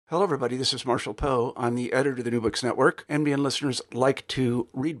Hello, everybody. This is Marshall Poe. I'm the editor of the New Books Network. NBN listeners like to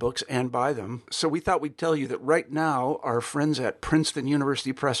read books and buy them. So we thought we'd tell you that right now, our friends at Princeton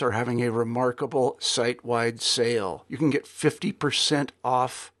University Press are having a remarkable site-wide sale. You can get 50%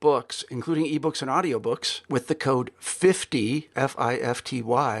 off books, including ebooks and audiobooks, with the code 50,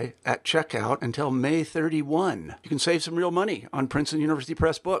 F-I-F-T-Y, at checkout until May 31. You can save some real money on Princeton University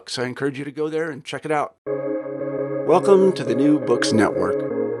Press books. I encourage you to go there and check it out. Welcome to the New Books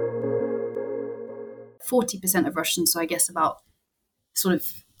Network. 40% of Russians, so I guess about sort of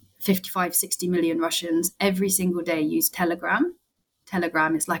 55, 60 million Russians every single day use Telegram.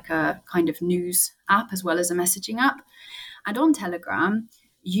 Telegram is like a kind of news app as well as a messaging app. And on Telegram,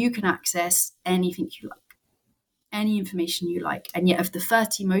 you can access anything you like, any information you like. And yet of the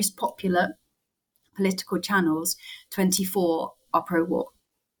 30 most popular political channels, 24 are pro-war.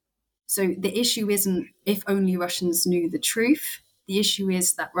 So the issue isn't if only Russians knew the truth. The issue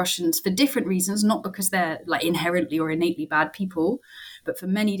is that Russians, for different reasons, not because they're like inherently or innately bad people, but for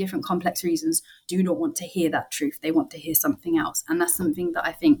many different complex reasons, do not want to hear that truth. They want to hear something else. And that's something that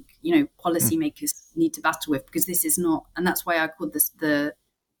I think, policymakers need to battle with, because this is not, and that's why I called this the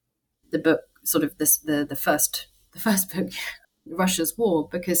book sort of this the first book, Russia's War,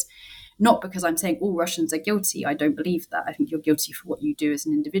 not because I'm saying all Russians are guilty. I don't believe that. I think you're guilty for what you do as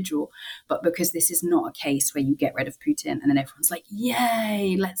an individual, but because this is not a case where you get rid of Putin and then everyone's like,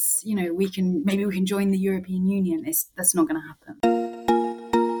 yay, let's, maybe we can join the European Union. That's not going to happen.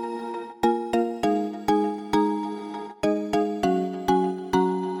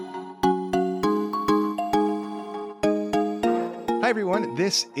 Hi, everyone.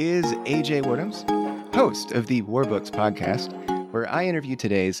 This is AJ Woodhams, host of the War Books podcast, where I interview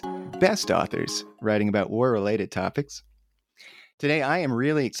today's best authors writing about war-related topics. Today, I am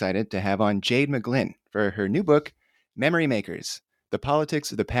really excited to have on Jade McGlynn for her new book, Memory Makers: The Politics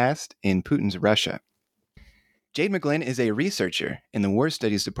of the Past in Putin's Russia. Jade McGlynn is a researcher in the War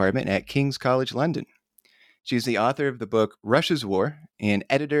Studies Department at King's College London. She's the author of the book Russia's War and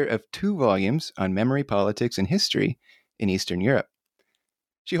editor of 2 volumes on memory, politics, and history in Eastern Europe.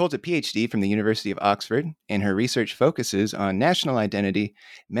 She holds a PhD from the University of Oxford, and her research focuses on national identity,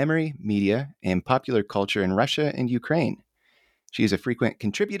 memory, media, and popular culture in Russia and Ukraine. She is a frequent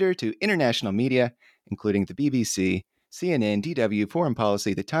contributor to international media, including the BBC, CNN, DW, Foreign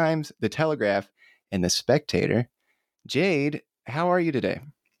Policy, The Times, The Telegraph, and The Spectator. Jade, how are you today?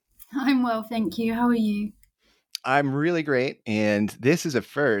 I'm well, thank you. How are you? I'm really great, and this is a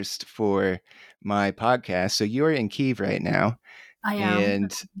first for my podcast. So you're in Kyiv right now. I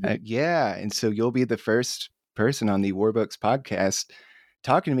am. And so you'll be the first person on the War Books podcast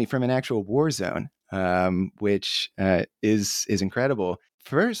talking to me from an actual war zone, which is incredible.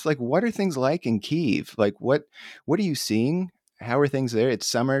 First, what are things like in Kyiv? What are you seeing? How are things there? It's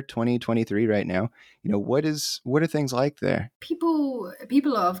summer 2023 right now. What are things like there? People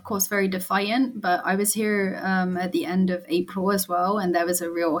are, of course, very defiant, but I was here at the end of April as well, and there was a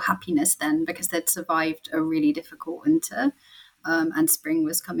real happiness then because they'd survived a really difficult winter. And spring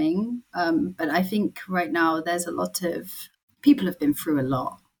was coming. But I think right now there's a lot of people have been through a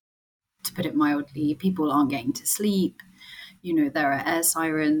lot, to put it mildly. People aren't getting to sleep. There are air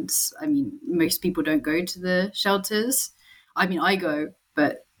sirens. I mean, most people don't go to the shelters. I mean, I go,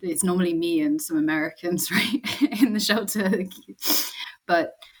 but it's normally me and some Americans, right, in the shelter.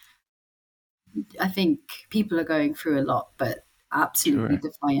 But I think people are going through a lot, but absolutely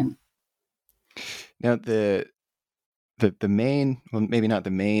defiant. Now, the main, well, maybe not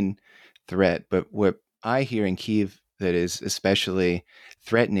the main threat, but what I hear in Kyiv that is especially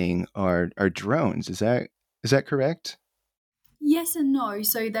threatening are drones. Is that correct? Yes and no.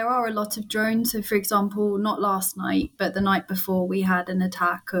 So there are a lot of drones. So, for example, not last night, but the night before, we had an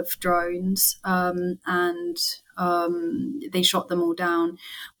attack of drones, and they shot them all down.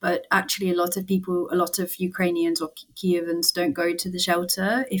 But actually, a lot of Ukrainians or Kievans don't go to the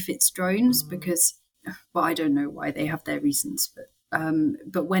shelter if it's drones because, well, I don't know why, they have their reasons.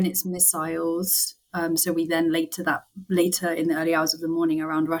 But when it's missiles, so we then later in the early hours of the morning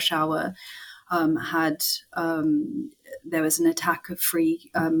around rush hour, there was an attack of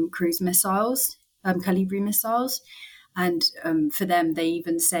 3 cruise missiles, Calibri missiles. And for them, they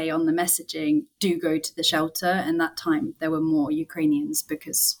even say on the messaging, do go to the shelter. And that time there were more Ukrainians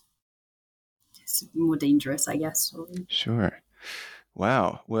because it's more dangerous, I guess. Sure.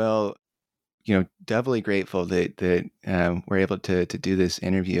 Wow. Well, doubly grateful that we're able to do this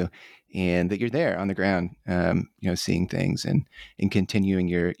interview and that you're there on the ground, seeing things and continuing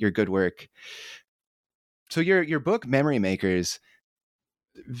your good work. So your book, Memory Makers,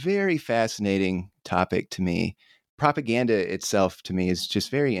 very fascinating topic to me. propaganda itself to me is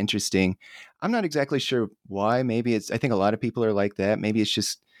just very interesting. I'm not exactly sure why. Maybe I think a lot of people are like that. Maybe it's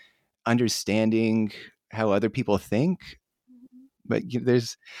just understanding how other people think. But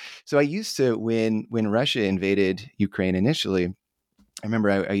so I used to, when Russia invaded Ukraine initially, I remember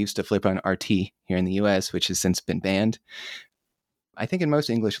I used to flip on RT here in the US, which has since been banned. I think in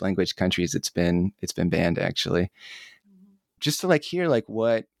most English language countries, it's been banned actually, just to hear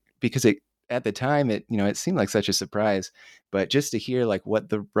because at the time it seemed like such a surprise, but just to hear what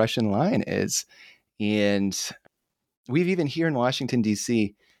the Russian line is. And we've even here in Washington,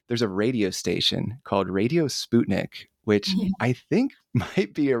 D.C., there's a radio station called Radio Sputnik, which I think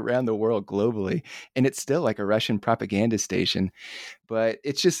might be around the world globally. And it's still like a Russian propaganda station. But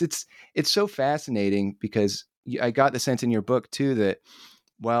it's so fascinating because I got the sense in your book, too, that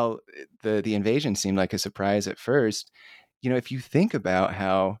while the invasion seemed like a surprise at first, if you think about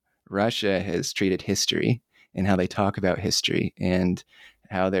how Russia has treated history and how they talk about history and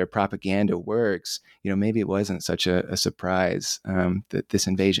how their propaganda works, maybe it wasn't such a surprise that this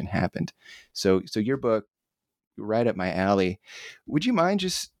invasion happened. So your book, right up my alley. Would you mind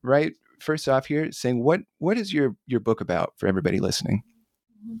just first off here saying what is your book about for everybody listening?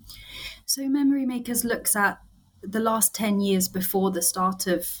 So Memory Makers looks at the last 10 years before the start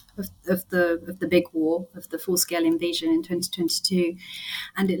of the big war, of the full-scale invasion in 2022.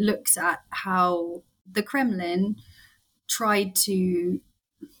 And it looks at how the Kremlin tried to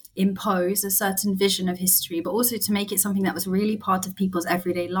impose a certain vision of history, but also to make it something that was really part of people's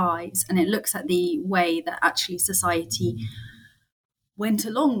everyday lives. And it looks at the way that actually society went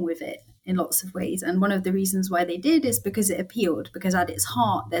along with it in lots of ways. And one of the reasons why they did is because it appealed, because at its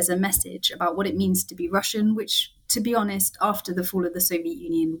heart, there's a message about what it means to be Russian, which, to be honest, after the fall of the Soviet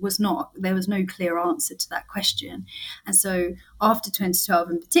Union there was no clear answer to that question. And so after 2012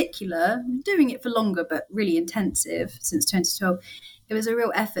 in particular, doing it for longer, but really intensive since 2012, it was a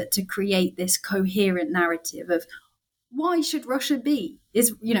real effort to create this coherent narrative of why should Russia be?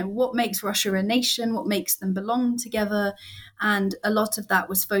 What makes Russia a nation? What makes them belong together? And a lot of that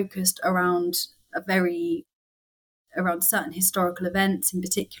was focused around certain historical events, in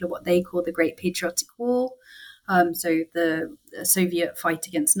particular what they call the Great Patriotic War. So the Soviet fight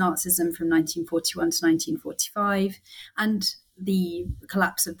against Nazism from 1941 to 1945, and the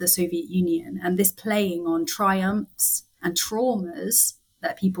collapse of the Soviet Union, and this playing on triumphs and traumas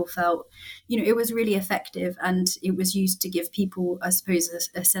that people felt. It was really effective, and it was used to give people, I suppose,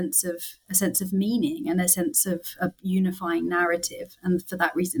 a sense of meaning and a sense of a unifying narrative. And for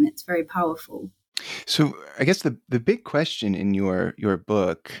that reason, it's very powerful. So I guess the big question in your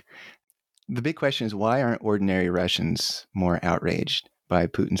book, the big question is, why aren't ordinary Russians more outraged by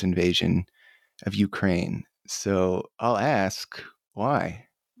Putin's invasion of Ukraine? So I'll ask, why?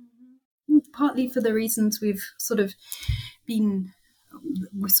 Partly for the reasons we've sort of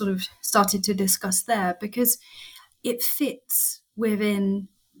started to discuss there, because it fits within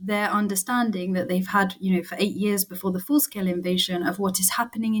their understanding that they've had, for 8 years before the full-scale invasion, of what is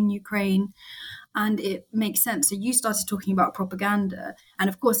happening in Ukraine. And it makes sense. So you started talking about propaganda, and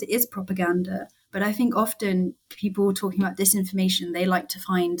of course it is propaganda, but I think often people talking about disinformation, they like to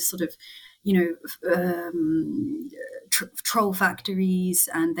find sort of, troll factories,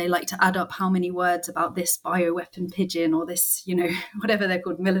 and they like to add up how many words about this bioweapon pigeon or this, whatever they're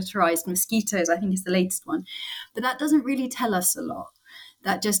called, militarized mosquitoes, I think is the latest one. But that doesn't really tell us a lot.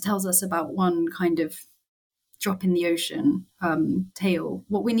 That just tells us about one kind of drop in the ocean tale.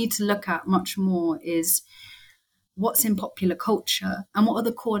 What we need to look at much more is what's in popular culture and what are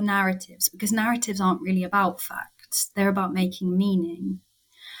the core narratives, because narratives aren't really about facts. They're about making meaning.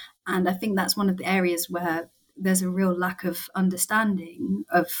 And I think that's one of the areas where there's a real lack of understanding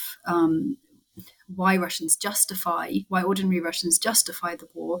of why ordinary Russians justify the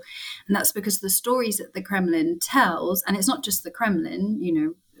war. And that's because the stories that the Kremlin tells, and it's not just the Kremlin,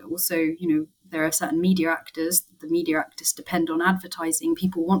 also, there are certain media actors. The media actors depend on advertising.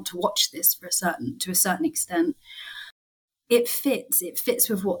 People want to watch this to a certain extent. It fits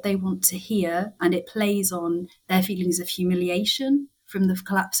with what they want to hear, and it plays on their feelings of humiliation from the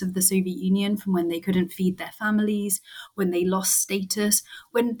collapse of the Soviet Union, from when they couldn't feed their families, when they lost status,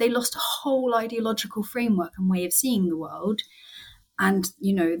 when they lost a whole ideological framework and way of seeing the world. And,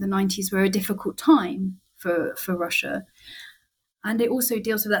 the 90s were a difficult time for Russia. And it also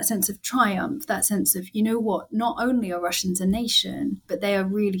deals with that sense of triumph, that sense of, not only are Russians a nation, but they are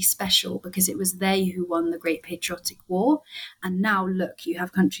really special because it was they who won the Great Patriotic War. And now, look, you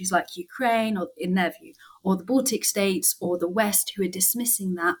have countries like Ukraine, or in their view, or the Baltic states, or the West, who are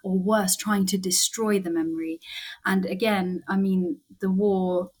dismissing that, or worse, trying to destroy the memory. And again, the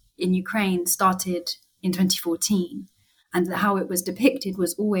war in Ukraine started in 2014. And how it was depicted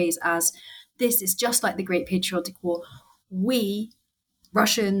was always as, this is just like the Great Patriotic War. We,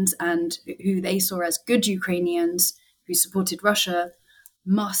 Russians and who they saw as good Ukrainians who supported Russia,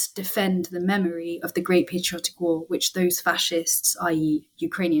 must defend the memory of the Great Patriotic War, which those fascists, i.e.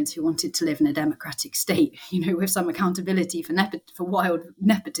 Ukrainians who wanted to live in a democratic state, with some accountability for wild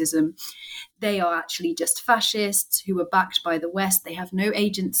nepotism, they are actually just fascists who were backed by the West. They have no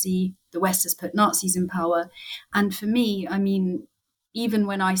agency. The West has put Nazis in power. And for me, even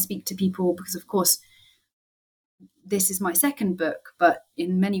when I speak to people, because of course, this is my second book, but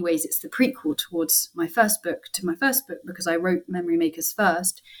in many ways it's the prequel towards my first book, because I wrote Memory Makers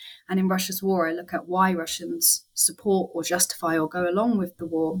first. And in Russia's War, I look at why Russians support or justify or go along with the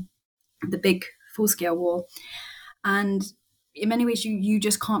war, the big full-scale war. And in many ways, you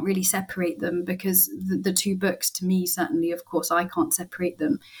just can't really separate them, because the two books, to me, certainly, of course, I can't separate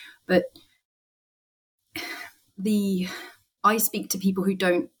them. But I speak to people who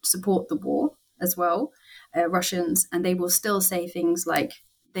don't support the war as well, Russians, and they will still say things like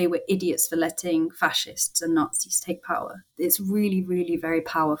they were idiots for letting fascists and Nazis take power. It's really, really very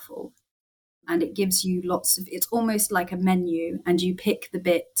powerful. And it gives you it's almost like a menu, and you pick the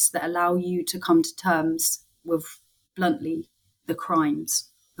bits that allow you to come to terms with, bluntly, the crimes,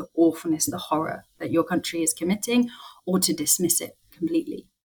 the awfulness, the horror that your country is committing, or to dismiss it completely.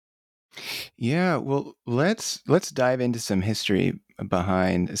 Yeah, well, let's dive into some history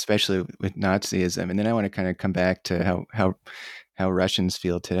behind, especially with Nazism, and then I want to kind of come back to how Russians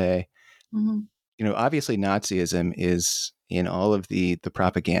feel today. Mm-hmm. Obviously, Nazism is in all of the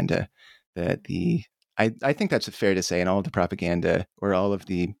propaganda that I think that's fair to say, in all of the propaganda, or all of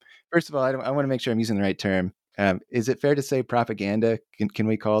the. First of all, I want to make sure I'm using the right term. Is it fair to say propaganda? Can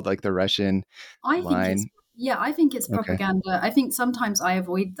we call it like the Russian line? I think it's Okay. propaganda. I think sometimes I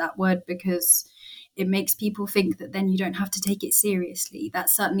avoid that word because it makes people think that then you don't have to take it seriously.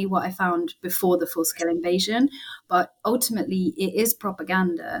 That's certainly what I found before the full-scale invasion. But ultimately, it is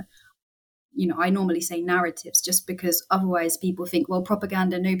propaganda. I normally say narratives, just because otherwise people think, well,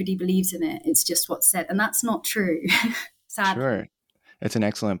 propaganda, nobody believes in it. It's just what's said. And that's not true, sadly. Sure. That's an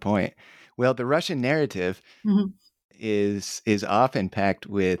excellent point. Well, the Russian narrative is often packed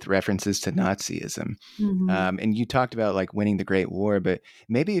with references to Nazism. And you talked about like winning the Great War, but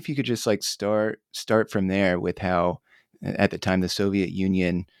maybe if you could just like start from there with how at the time the Soviet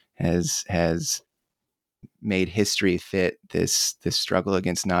Union has made history fit this struggle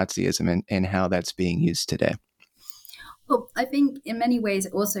against Nazism, and how that's being used today. Well, I think in many ways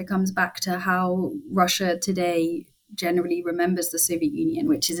it also comes back to how Russia today generally remembers the Soviet Union,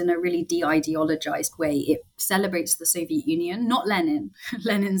 which is in a really de-ideologized way. It celebrates the Soviet Union, not Lenin.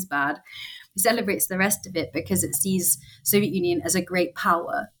 Lenin's bad. It celebrates the rest of it because it sees Soviet Union as a great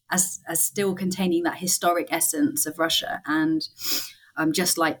power, as still containing that historic essence of Russia. And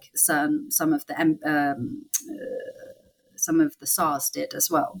just like some of the Tsars did as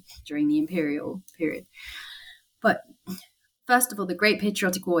well during the imperial period. But first of all, the Great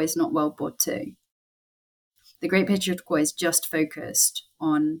Patriotic War is not World War II. The Great Patriotic War is just focused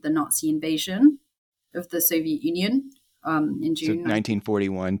on the Nazi invasion of the Soviet Union in June. So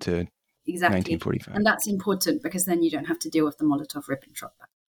 1941 to exactly 1945. And that's important because then you don't have to deal with the Molotov-Ribbentrop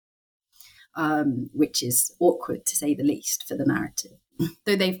which is awkward to say the least for the narrative.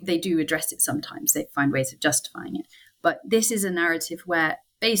 Though they do address it sometimes, they find ways of justifying it. But this is a narrative where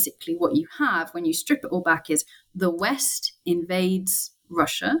basically what you have when you strip it all back is the West invades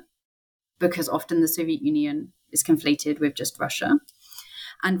Russia, because often the Soviet Union is conflated with just Russia.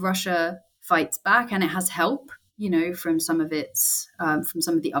 And Russia fights back, and it has help, from some of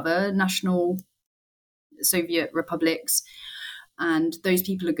the other national Soviet republics. And those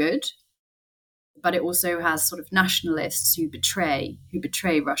people are good. But it also has sort of nationalists who betray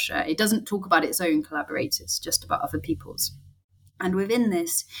Russia. It doesn't talk about its own collaborators, just about other people's. And within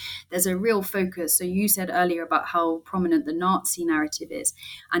this, there's a real focus. So you said earlier about how prominent the Nazi narrative is,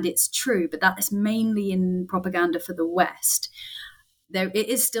 and it's true, but that is mainly in propaganda for the West. It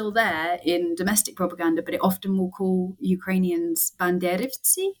is still there in domestic propaganda, but it often will call Ukrainians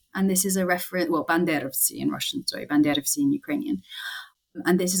banderivtsi, and this is a reference, banderovtsi in Russian, banderovtsi in Ukrainian.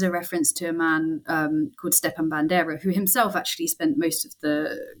 And this is a reference to a man called Stepan Bandera, who himself actually spent most of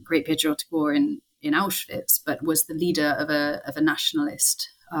the Great Patriotic War in Auschwitz, but was the leader of a nationalist,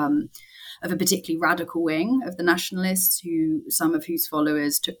 of a particularly radical wing of the nationalists, some of whose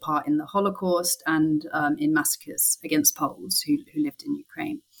followers took part in the Holocaust and in massacres against Poles who lived in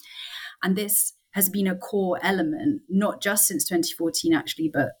Ukraine. And this has been a core element, not just since 2014, actually,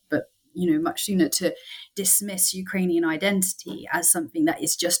 but much sooner, to dismiss Ukrainian identity as something that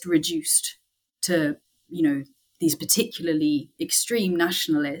is just reduced to these particularly extreme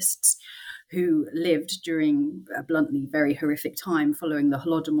nationalists who lived during a bluntly very horrific time following the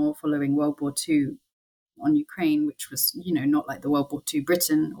Holodomor, following World War II on Ukraine, which was, not like the World War II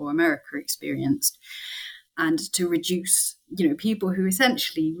Britain or America experienced, and to reduce, people who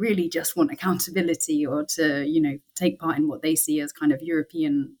essentially really just want accountability or to, take part in what they see as kind of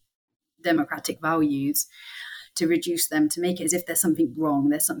European democratic values, to reduce them, to make it as if there's something wrong,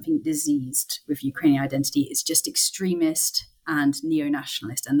 there's something diseased with Ukrainian identity. It's just extremist and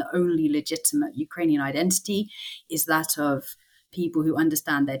neo-nationalist. And the only legitimate Ukrainian identity is that of people who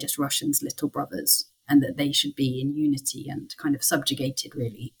understand they're just Russians' little brothers and that they should be in unity and kind of subjugated,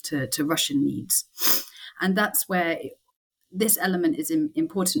 really, to Russian needs. And that's where this element is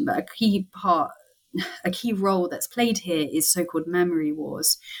important. But a key role that's played here is so-called memory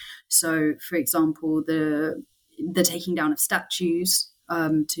wars. So, for example, the taking down of statues,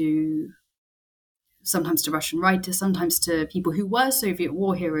 sometimes to Russian writers, sometimes to people who were Soviet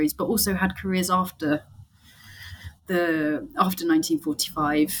war heroes, but also had careers after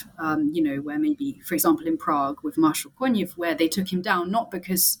 1945, where maybe, for example, in Prague with Marshal Konev, where they took him down not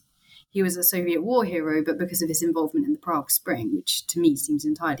because he was a Soviet war hero, but because of his involvement in the Prague Spring, which to me seems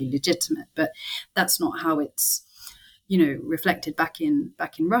entirely legitimate. But that's not how it's reflected back in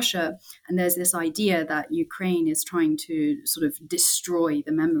Russia. And there's this idea that Ukraine is trying to sort of destroy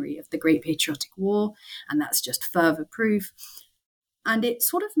the memory of the Great Patriotic War, and that's just further proof. And it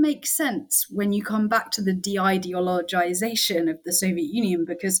sort of makes sense when you come back to the de-ideologization of the Soviet Union,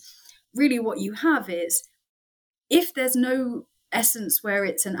 because really what you have is, if there's no essence where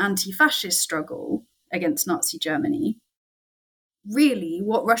it's an anti-fascist struggle against Nazi Germany, really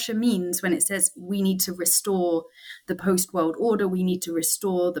what Russia means when it says we need to restore the post-world order, we need to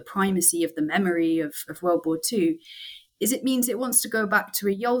restore the primacy of the memory of World War II, is it means it wants to go back to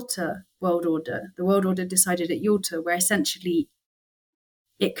a Yalta world order, the world order decided at Yalta, where essentially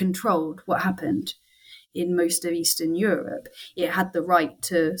it controlled what happened in most of Eastern Europe. It had the right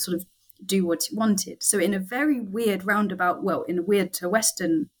to sort of do what it wanted. So in a very weird roundabout, in a weird to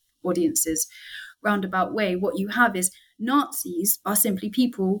Western audiences roundabout way, what you have is Nazis are simply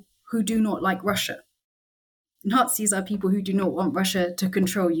people who do not like Russia. Nazis are people who do not want Russia to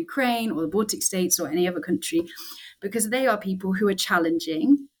control Ukraine or the Baltic states or any other country, because they are people who are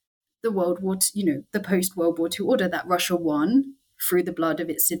challenging the the post-World War II order that Russia won through the blood of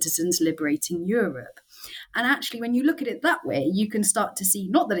its citizens liberating Europe. And actually, when you look at it that way, you can start to see,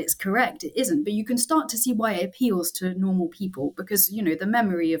 not that it's correct, it isn't, but you can start to see why it appeals to normal people, because, the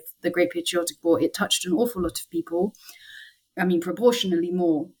memory of the Great Patriotic War, it touched an awful lot of people. I mean, proportionally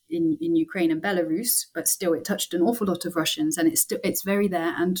more in Ukraine and Belarus, but still it touched an awful lot of Russians, and it's very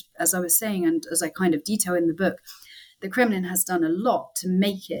there. And as I was saying, and as I kind of detail in the book, the Kremlin has done a lot to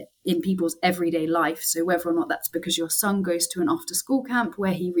make it in people's everyday life. So whether or not that's because your son goes to an after-school camp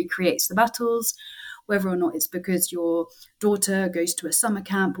where he recreates the battles, whether or not it's because your daughter goes to a summer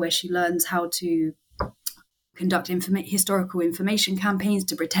camp where she learns how to conduct historical information campaigns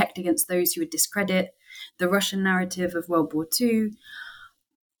to protect against those who would discredit the Russian narrative of World War II,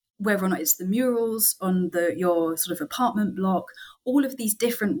 whether or not it's the murals on your sort of apartment block, all of these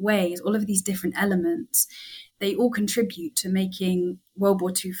different ways, all of these different elements, they all contribute to making World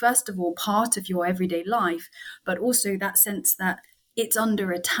War II, first of all, part of your everyday life, but also that sense that it's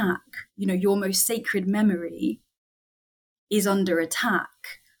under attack. Your most sacred memory is under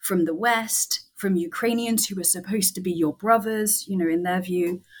attack from the West, from Ukrainians who are supposed to be your brothers, in their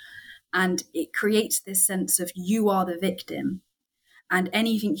view. And it creates this sense of you are the victim. And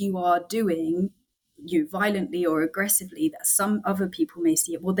anything you are doing, violently or aggressively, that some other people may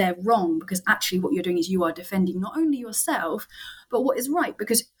see it, well, they're wrong, because actually what you're doing is you are defending not only yourself, but what is right,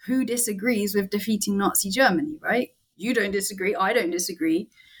 because who disagrees with defeating Nazi Germany, right? You don't disagree, I don't disagree.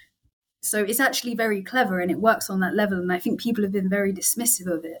 So it's actually very clever, and it works on that level. And I think people have been very dismissive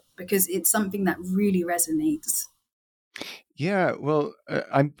of it because it's something that really resonates. Yeah, well,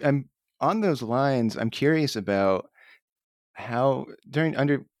 I'm on those lines. I'm curious about how during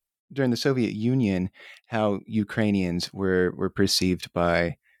the Soviet Union, how Ukrainians were perceived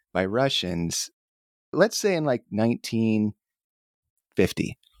by Russians. Let's say in like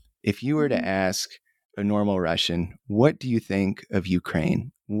 1950, if you were to ask a normal Russian, what do you think of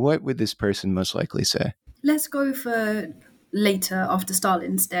Ukraine? What would this person most likely say? Let's go for later, after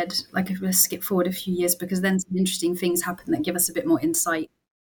Stalin instead. Like, if we skip forward a few years, because then some interesting things happen that give us a bit more insight.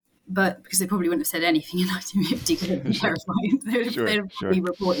 But because they probably wouldn't have said anything in 1950 because it'd be terrifying. They'd have probably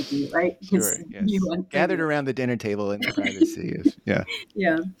reported you, right? Because yes. You weren't gathered around the dinner table in the privacy of, yeah.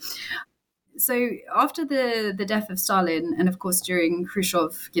 Yeah. So after the death of Stalin, and of course during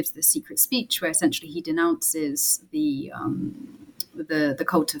Khrushchev gives the secret speech where essentially he denounces the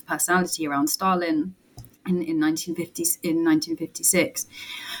cult of personality around Stalin in 1956.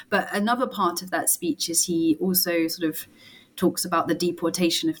 But another part of that speech is he also sort of talks about the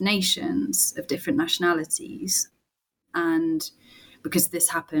deportation of nations of different nationalities, and because this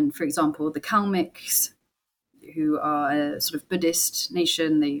happened, for example, the Kalmyks, who are a sort of Buddhist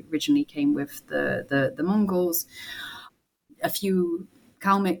nation. They originally came with the Mongols. A few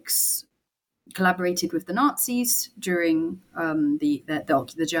Kalmyks collaborated with the Nazis during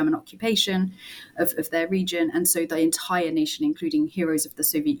the German occupation of their region. And so the entire nation, including heroes of the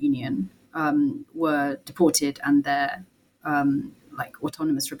Soviet Union, were deported, and their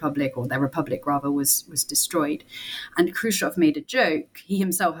autonomous republic, or their republic rather, was destroyed. And Khrushchev made a joke, he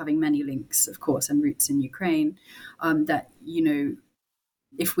himself having many links, of course, and roots in Ukraine, that,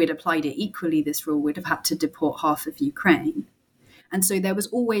 if we'd applied it equally, this rule would have had to deport half of Ukraine. And so there was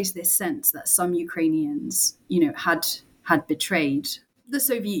always this sense that some Ukrainians, had betrayed the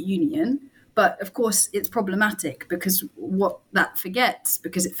Soviet Union. But of course, it's problematic because what that forgets,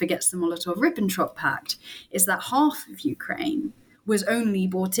 because it forgets the Molotov-Ribbentrop Pact, is that half of Ukraine was only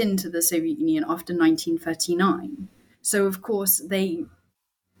brought into the Soviet Union after 1939. So of course, they're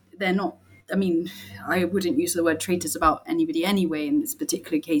not, I wouldn't use the word traitors about anybody anyway in this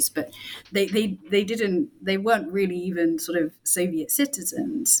particular case, but they weren't really even sort of Soviet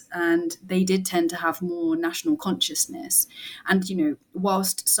citizens, and they did tend to have more national consciousness. And,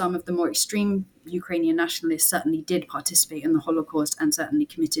 whilst some of the more extreme Ukrainian nationalists certainly did participate in the Holocaust and certainly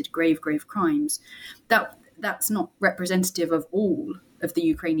committed grave crimes, that's not representative of all of the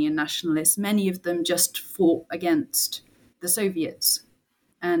Ukrainian nationalists. Many of them just fought against the Soviets.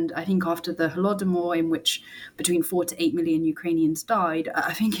 And I think after the Holodomor, in which between 4 to 8 million Ukrainians died,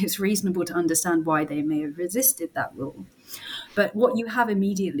 I think it's reasonable to understand why they may have resisted that rule. But what you have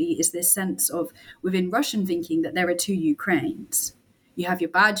immediately is this sense of, within Russian thinking, that there are two Ukraines. You have your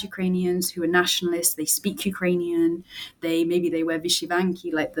bad Ukrainians who are nationalists, they speak Ukrainian, maybe they wear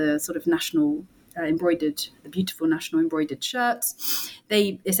vishivanki, like the sort of national the beautiful national embroidered shirts.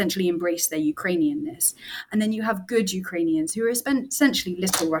 They essentially embrace their Ukrainianness. And then you have good Ukrainians who are essentially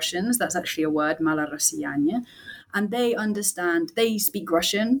little Russians. That's actually a word, malorossianie. And they understand, they speak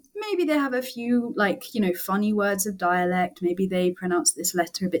Russian. Maybe they have a few, funny words of dialect. Maybe they pronounce this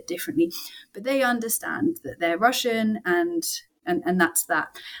letter a bit differently. But they understand that they're Russian, and that's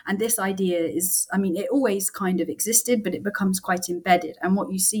that. And this idea is, it always kind of existed, but it becomes quite embedded. And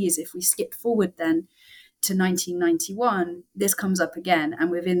what you see is, if we skip forward then to 1991, this comes up again.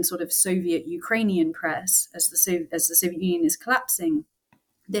 And within sort of Soviet Ukrainian press, as the Soviet Union is collapsing,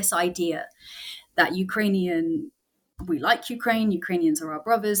 this idea that we like Ukraine, Ukrainians are our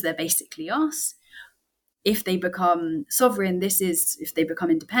brothers, they're basically us. If they become sovereign, if they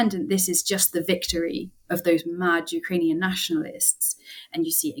become independent, this is just the victory of those mad Ukrainian nationalists. And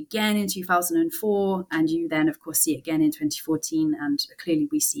you see it again in 2004, and you then, of course, see it again in 2014, and clearly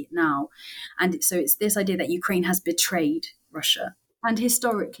we see it now. And so it's this idea that Ukraine has betrayed Russia. And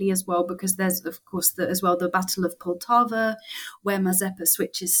historically as well, because there's, of course, the Battle of Poltava, where Mazepa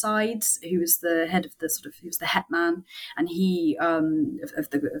switches sides, who was the head of he was the hetman, and he, of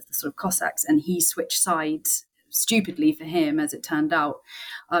the sort of Cossacks, and he switched sides, stupidly for him, as it turned out,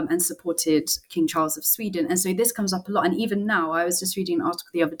 and supported King Charles of Sweden. And so this comes up a lot. And even now, I was just reading an article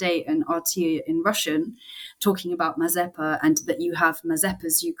the other day, an RT in Russian, talking about Mazepa, and that you have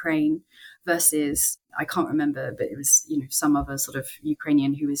Mazepa's Ukraine versus, I can't remember, but it was, some other sort of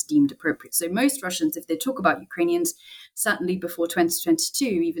Ukrainian who was deemed appropriate. So most Russians, if they talk about Ukrainians, certainly before 2022,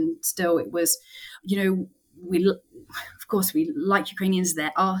 even still, it was, of course, we like Ukrainians,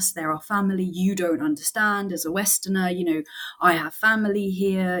 they're us, they're our family. You don't understand as a Westerner, I have family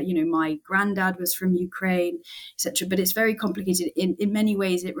here, my granddad was from Ukraine, etc. But it's very complicated. In many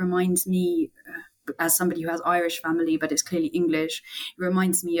ways, it reminds me, as somebody who has Irish family, but it's clearly English, it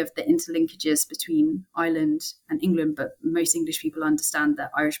reminds me of the interlinkages between Ireland and England. But most English people understand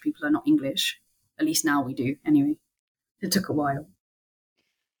that Irish people are not English. At least now we do. Anyway, it took a while.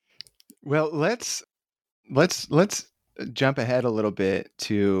 Well, let's jump ahead a little bit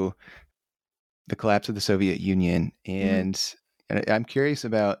to the collapse of the Soviet Union. And I'm curious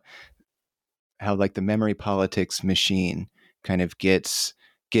about how, the memory politics machine kind of gets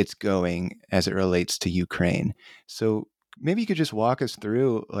going as it relates to Ukraine. So maybe you could just walk us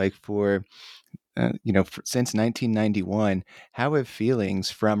through, since 1991, how have feelings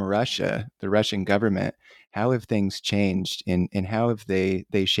from Russia, the Russian government, how have things changed, and how have they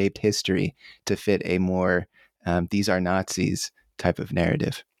shaped history to fit a more these are Nazis type of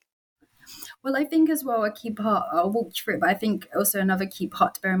narrative? Well, I think as well, a key part, I'll walk you through it, but I think also another key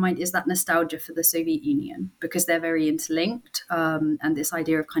part to bear in mind is that nostalgia for the Soviet Union, because they're very interlinked, and this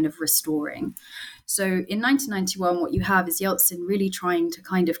idea of kind of restoring. So in 1991, what you have is Yeltsin really trying to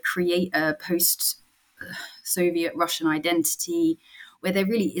kind of create a post-Soviet Russian identity where there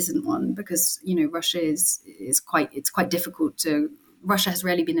really isn't one, because, Russia is quite difficult to. Russia has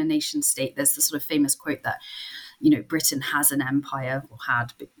rarely been a nation state. There's the sort of famous quote that, Britain has an empire, or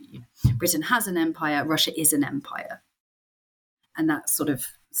had, but Britain has an empire, Russia is an empire. And that sort of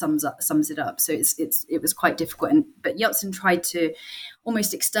sums it up. So it was quite difficult. But Yeltsin tried to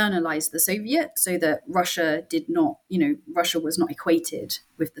almost externalize the Soviet so that Russia Russia was not equated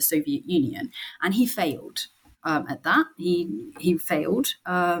with the Soviet Union. And he failed at that. He failed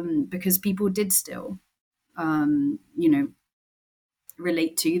because people did still,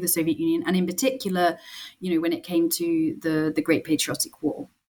 relate to the Soviet Union, and in particular, when it came to the Great Patriotic War.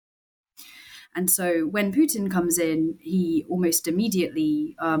 And so when Putin comes in, he almost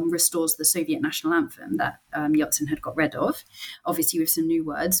immediately restores the Soviet national anthem that Yeltsin had got rid of, obviously with some new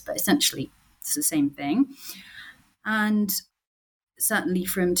words, but essentially it's the same thing. And certainly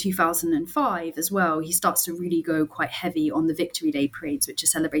from 2005 as well, he starts to really go quite heavy on the Victory Day parades, which are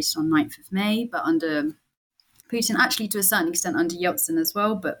celebrated on 9th of May, but under Putin, actually to a certain extent under Yeltsin as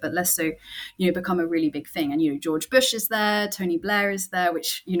well, but less so, become a really big thing. And, George Bush is there, Tony Blair is there,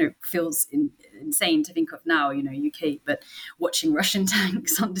 which, feels insane to think of now, UK, but watching Russian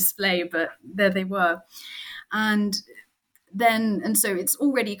tanks on display, but there they were. And so it's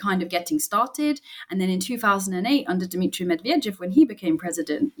already kind of getting started. And then in 2008, under Dmitry Medvedev, when he became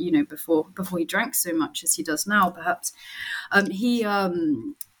president, before he drank so much as he does now, perhaps,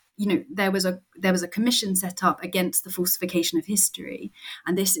 there was a commission set up against the falsification of history,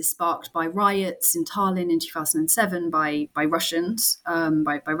 and this is sparked by riots in Tallinn in 2007 by Russians,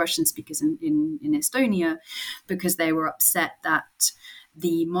 by Russian speakers in Estonia, because they were upset that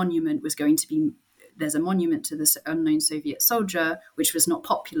the monument was going to be. There's a monument to this unknown Soviet soldier, which was not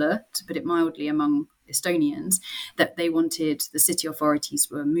popular, to put it mildly, among Estonians, that they wanted. The city authorities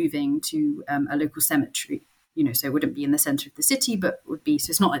were moving to a local cemetery. So it wouldn't be in the center of the city, but would be,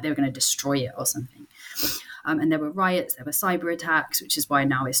 so it's not like they were going to destroy it or something. And there were riots, there were cyber attacks, which is why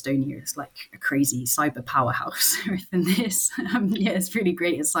now Estonia is like a crazy cyber powerhouse than this. It's really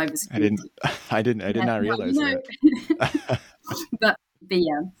great at cybersecurity. I did not realize that. But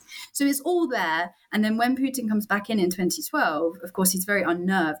yeah, so it's all there. And then when Putin comes back in 2012, of course, he's very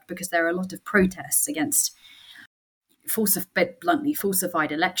unnerved because there are a lot of protests against bluntly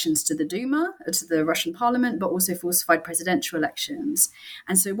falsified elections to the Duma, to the Russian parliament, but also falsified presidential elections.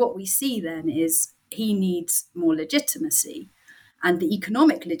 And so what we see then is he needs more legitimacy. And the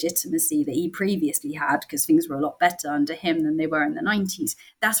economic legitimacy that he previously had, because things were a lot better under him than they were in the 90s,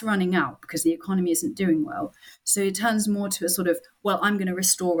 that's running out because the economy isn't doing well. So it turns more to a sort of, well, I'm going to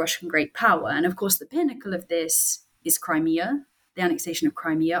restore Russian great power. And of course, the pinnacle of this is Crimea, the annexation of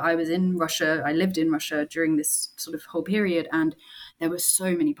Crimea. I was in Russia, I lived in Russia during this sort of whole period, and there were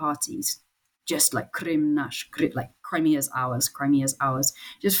so many parties, just like Krim Nash, like Crimea's ours,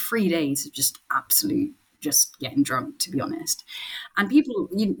 just 3 days of just absolute, just getting drunk, to be honest. And people,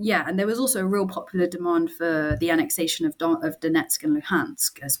 and there was also a real popular demand for the annexation of Donetsk and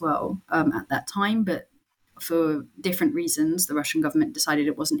Luhansk as well at that time, but for different reasons, the Russian government decided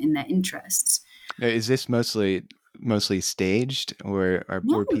it wasn't in their interests. Is this mostly staged, or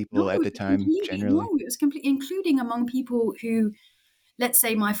were people at the time generally? No, it was completely, including among people who, let's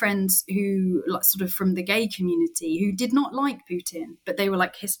say my friends who, like, sort of from the gay community, who did not like Putin, but they were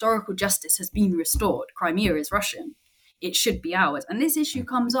like, historical justice has been restored. Crimea is Russian. It should be ours. And this issue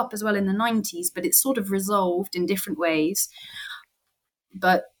comes up as well in the 90s, but it's sort of resolved in different ways.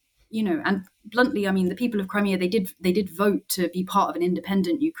 But, and bluntly, I mean, the people of Crimea, they did vote to be part of an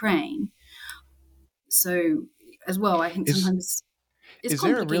independent Ukraine. So as well, I think sometimes it's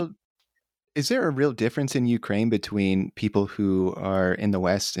complicated. Is there a real difference in Ukraine between people who are in the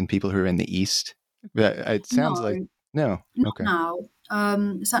West and people who are in the East? It sounds no. Okay. Now.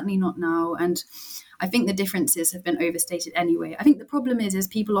 Certainly not now. And I think the differences have been overstated anyway. I think the problem is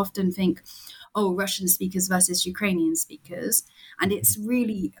people often think, Russian speakers versus Ukrainian speakers. And it's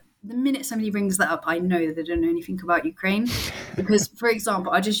really, the minute somebody brings that up, I know that they don't know anything about Ukraine. Because, for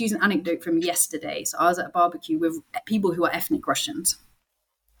example, I'll just use an anecdote from yesterday. So I was at a barbecue with people who are ethnic Russians.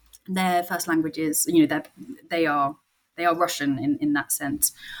 Their first language is, they are Russian in that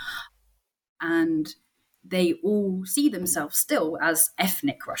sense. And they all see themselves still as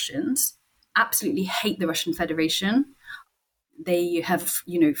ethnic Russians, absolutely hate the Russian Federation. They have,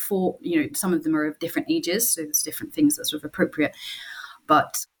 fought, some of them are of different ages, so there's different things that are sort of appropriate.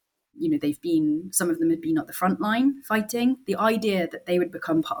 But some of them had been at the front line fighting. The idea that they would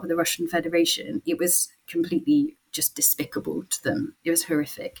become part of the Russian Federation, it was completely just despicable to them. It was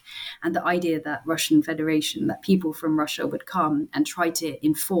horrific. And the idea that Russian Federation, that people from Russia would come and try to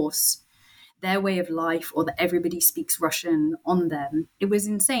enforce their way of life, or that everybody speaks Russian on them, it was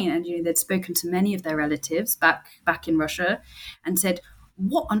insane. And they'd spoken to many of their relatives back in Russia and said,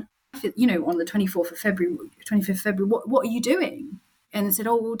 what on earth, on the 25th of February, what are you doing? And they said,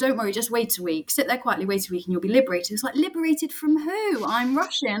 oh, well, don't worry, just wait a week. Sit there quietly, wait a week, and you'll be liberated. It's like, liberated from who? I'm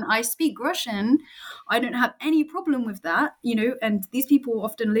Russian. I speak Russian. I don't have any problem with that, And these people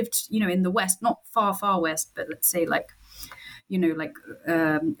often lived, in the West, not far, far West, but let's say like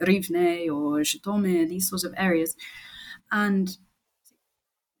Rivne or Zhytomyr, these sorts of areas. And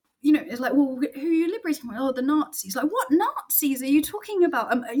it's like, well, who are you liberating from? Oh, the Nazis. Like, what Nazis are you talking about?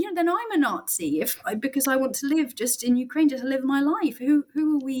 Then I'm a Nazi because I want to live just in Ukraine, just to live my life. Who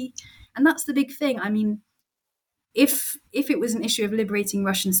are we? And that's the big thing. I mean, if it was an issue of liberating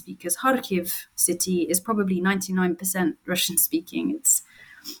Russian speakers, Kharkiv city is probably 99% Russian speaking. It's,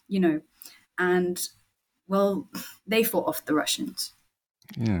 and well, they fought off the Russians.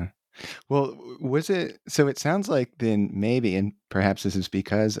 Yeah. Well, so it sounds like then maybe, and perhaps this is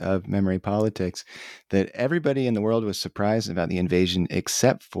because of memory politics, that everybody in the world was surprised about the invasion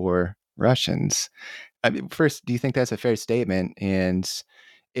except for Russians. I mean, first, do you think that's a fair statement? And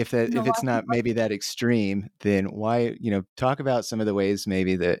if it's not maybe that extreme, then why, talk about some of the ways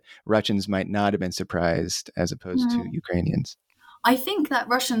maybe that Russians might not have been surprised as opposed to Ukrainians. I think that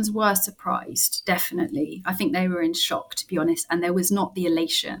Russians were surprised, definitely. I think they were in shock, to be honest. And there was not the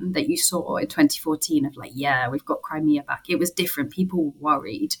elation that you saw in 2014 of like, yeah, we've got Crimea back. It was different. People were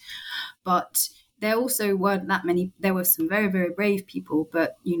worried. But there also weren't that many. There were some very, very brave people.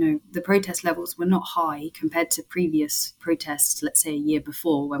 But, the protest levels were not high compared to previous protests, let's say a year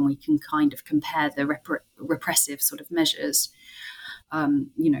before, when we can kind of compare the repressive sort of measures,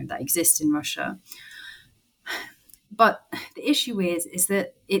 that exist in Russia. But the issue is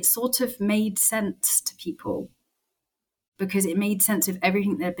that it sort of made sense to people, because it made sense of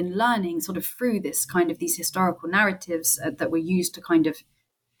everything they'd been learning sort of through this kind of these historical narratives that were used to kind of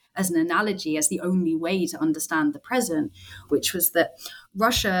as an analogy, as the only way to understand the present, which was that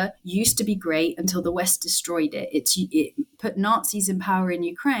Russia used to be great until the West destroyed it. It put Nazis in power in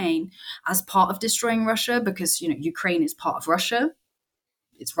Ukraine as part of destroying Russia, because, Ukraine is part of Russia.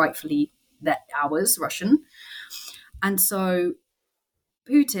 It's rightfully ours, Russian. And so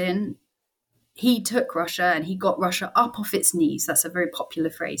Putin, he took Russia and he got Russia up off its knees. That's a very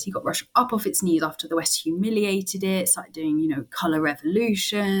popular phrase. He got Russia up off its knees after the West humiliated it, started doing, color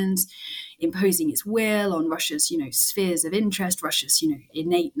revolutions, imposing its will on Russia's, spheres of interest, Russia's,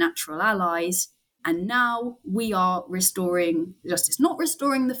 innate natural allies. And now we are restoring justice, not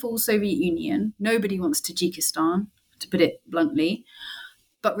restoring the full Soviet Union. Nobody wants Tajikistan, to put it bluntly,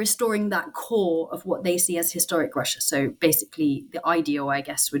 but restoring that core of what they see as historic Russia. So basically the ideal, I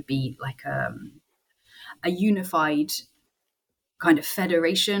guess, would be like a unified kind of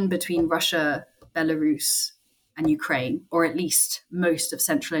federation between Russia, Belarus, and Ukraine, or at least most of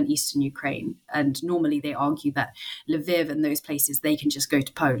Central and Eastern Ukraine. And normally they argue that Lviv and those places, they can just go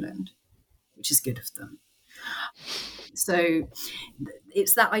to Poland, which is good of them. So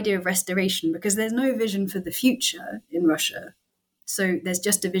it's that idea of restoration, because there's no vision for the future in Russia. So there's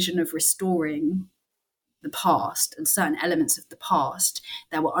just a vision of restoring the past and certain elements of the past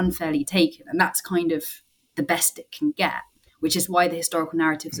that were unfairly taken. And that's kind of the best it can get, which is why the historical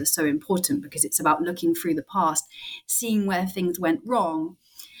narratives are so important, because it's about looking through the past, seeing where things went wrong,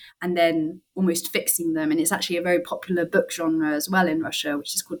 and then almost fixing them. And it's actually a very popular book genre as well in Russia,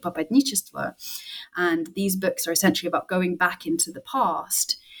 which is called Papadnichestvo. And these books are essentially about going back into the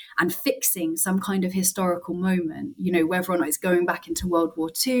past and fixing some kind of historical moment, whether or not it's going back into World War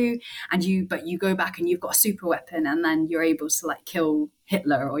II, but you go back and you've got a super weapon, and then you're able to like kill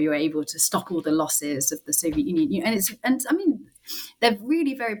Hitler, or you're able to stop all the losses of the Soviet Union. And I mean, they're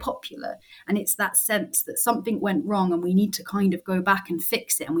really very popular. And it's that sense that something went wrong and we need to kind of go back and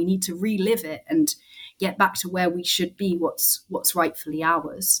fix it, and we need to relive it and get back to where we should be, what's rightfully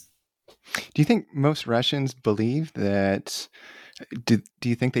ours. Do you think most Russians believe that? Do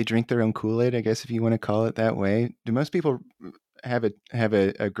you think they drink their own Kool-Aid, I guess, if you want to call it that way? Do most people have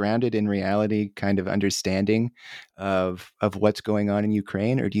a grounded in reality kind of understanding of what's going on in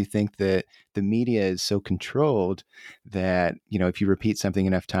Ukraine? Or do you think that the media is so controlled that, if you repeat something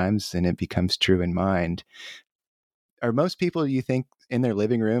enough times, then it becomes true in mind? Are most people, do you think, in their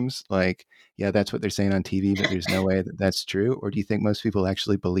living rooms like, yeah, that's what they're saying on TV, but there's no way that that's true? Or do you think most people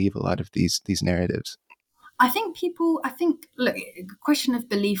actually believe a lot of these narratives? Look, a question of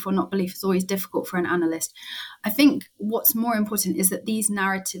belief or not belief is always difficult for an analyst. I think what's more important is that these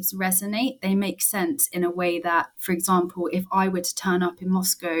narratives resonate. They make sense in a way that, for example, if I were to turn up in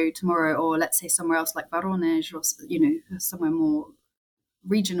Moscow tomorrow, or let's say somewhere else like Voronezh, or, somewhere more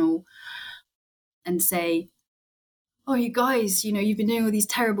regional, and say, oh, you guys, you've been doing all these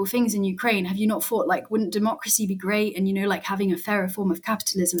terrible things in Ukraine. Have you not thought, like, wouldn't democracy be great? And, like having a fairer form of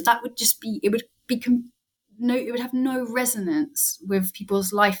capitalism, that would just be, it would have no resonance with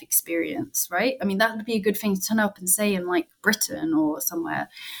people's life experience, right? I mean, that would be a good thing to turn up and say in like Britain or somewhere.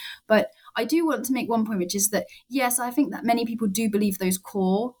 But I do want to make one point, which is that, yes, I think that many people do believe those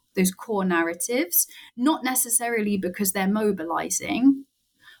core narratives, not necessarily because they're mobilizing,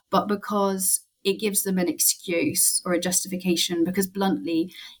 but because it gives them an excuse or a justification. Because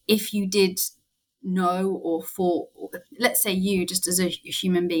bluntly, if you did know or thought, let's say you just as a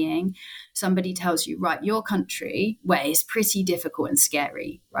human being, somebody tells you, right, your country, where it's pretty difficult and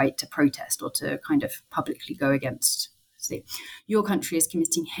scary, right, to protest or to kind of publicly go against, say, your country is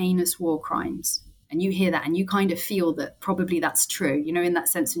committing heinous war crimes. And you hear that and you kind of feel that probably that's true, in that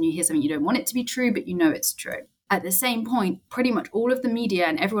sense, when you hear something, you don't want it to be true, but it's true. At the same point, pretty much all of the media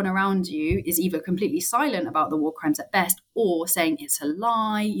and everyone around you is either completely silent about the war crimes at best, or saying it's a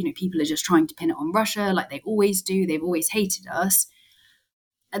lie. People are just trying to pin it on Russia like they always do. They've always hated us.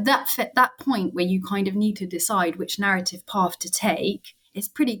 At that point where you kind of need to decide which narrative path to take, it's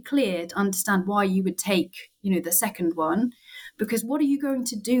pretty clear to understand why you would take, the second one, because what are you going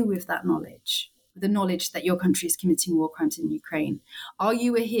to do with that knowledge? The knowledge that your country is committing war crimes in Ukraine. Are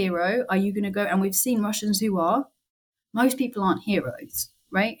you a hero? Are you going to go? And we've seen Russians who are. Most people aren't heroes,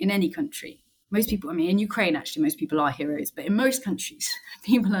 right? In any country. Most people, in Ukraine, actually, most people are heroes. But in most countries,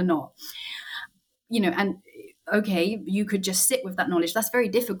 people are not. And okay, you could just sit with that knowledge. That's very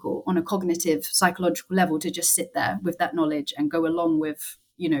difficult on a cognitive, psychological level to just sit there with that knowledge and go along with,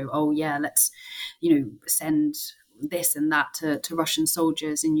 oh, yeah, let's, send this and that to Russian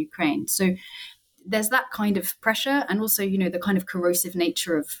soldiers in Ukraine. So there's that kind of pressure, and also, the kind of corrosive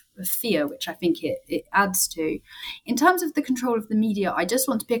nature of fear, which I think it adds to. In terms of the control of the media, I just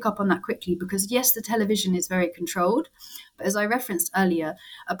want to pick up on that quickly, because yes, the television is very controlled, but as I referenced earlier,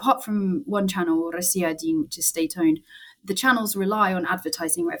 apart from one channel, Rossiya 1, which is state-owned, the channels rely on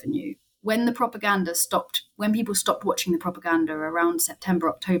advertising revenue. When people stopped watching the propaganda around September,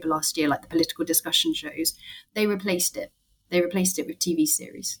 October last year, like the political discussion shows, they replaced it. They replaced it with TV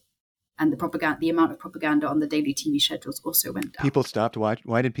series. And the amount of propaganda on the daily TV schedules also went down. People stopped watching.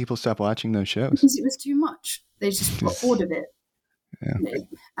 Why did people stop watching those shows? Because it was too much. They just got bored of it. Yeah.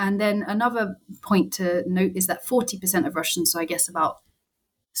 And then another point to note is that 40% of Russians, so I guess about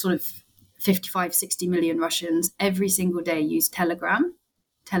sort of 55, 60 million Russians, every single day use Telegram.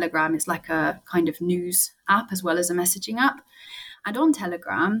 Telegram is like a kind of news app as well as a messaging app. And on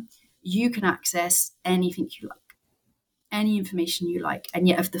Telegram, you can access anything you like. Any information you like. And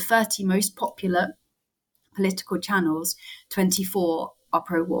yet of the 30 most popular political channels, 24 are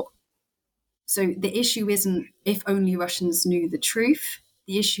pro-war. So the issue isn't if only Russians knew the truth.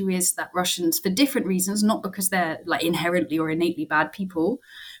 The issue is that Russians, for different reasons, not because they're like inherently or innately bad people,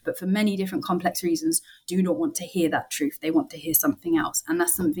 but for many different complex reasons, do not want to hear that truth. They want to hear something else. And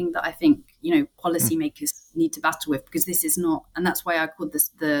that's something that I think, policymakers need to battle with, because this is not, and that's why I called this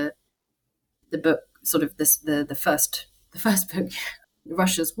the book sort of this the first book,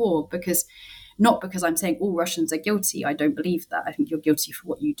 Russia's War, not because I'm saying all Russians are guilty. I don't believe that. I think you're guilty for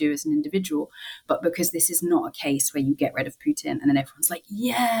what you do as an individual, but because this is not a case where you get rid of Putin and then everyone's like,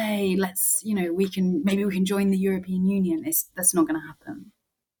 yay, let's, we can join the European Union. That's not going to happen.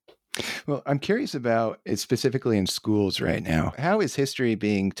 Well, I'm curious about it specifically in schools right now. How is history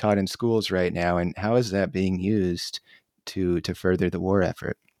being taught in schools right now, and how is that being used to further the war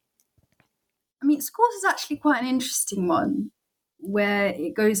effort? Schools is actually quite an interesting one, where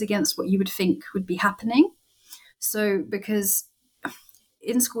it goes against what you would think would be happening. So, because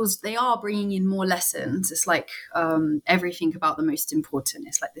in schools, they are bringing in more lessons. It's like everything about the most important.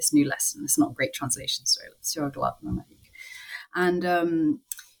 It's like this new lesson. It's not a great translation, so let's go up. And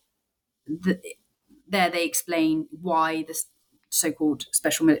there they explain why this so-called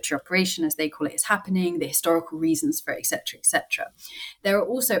special military operation, as they call it, is happening, the historical reasons for it, etc., etc. There are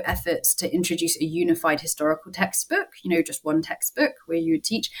also efforts to introduce a unified historical textbook, just one textbook where you would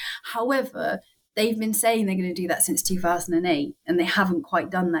teach. However, they've been saying they're going to do that since 2008, and they haven't quite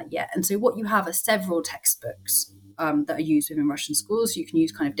done that yet. And so what you have are several textbooks that are used within Russian schools. You can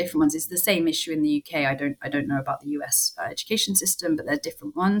use kind of different ones. It's the same issue in the UK. I don't know about the US education system, but they're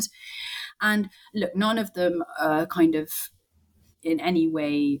different ones. And look, none of them are kind of in any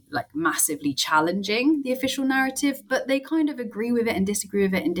way like massively challenging the official narrative, but they kind of agree with it and disagree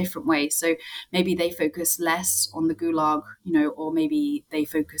with it in different ways. So maybe they focus less on the Gulag, or maybe they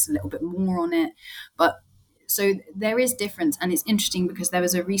focus a little bit more on it. But so there is difference, and it's interesting because there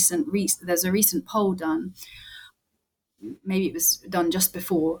was there's a recent poll done. Maybe it was done just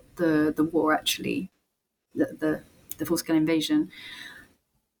before the war, actually, the full-scale invasion,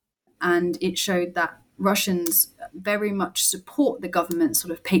 and it showed that Russians very much support the government's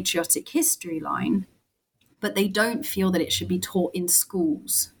sort of patriotic history line, but they don't feel that it should be taught in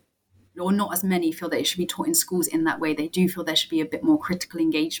schools, or not as many feel that it should be taught in schools in that way. They do feel there should be a bit more critical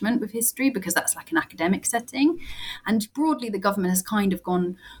engagement with history because that's like an academic setting. And broadly, the government has kind of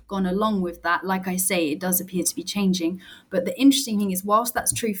gone along with that. Like I say, it does appear to be changing. But the interesting thing is, whilst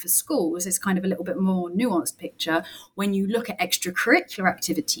that's true for schools, it's kind of a little bit more nuanced picture. When you look at extracurricular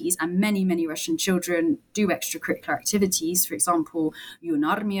activities, and many, many Russian children do extracurricular activities, for example,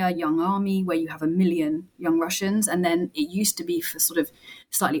 Yunarmia, Young Army, where you have 1 million young Russians. And then it used to be for sort of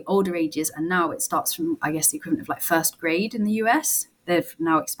slightly older ages, and now it starts from, I guess, the equivalent of like first grade in the US. They've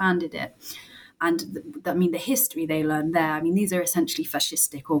now expanded it. And the history they learn there, these are essentially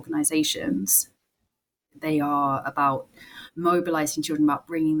fascistic organizations. They are about mobilizing children, about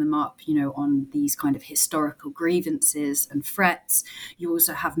bringing them up, on these kind of historical grievances and threats. You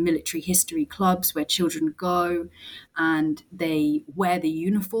also have military history clubs where children go and they wear the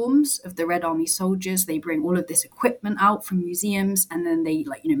uniforms of the Red Army soldiers. They bring all of this equipment out from museums, and then they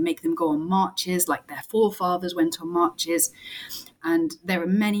make them go on marches like their forefathers went on marches. And there are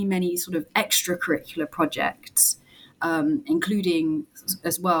many, many sort of extracurricular projects, including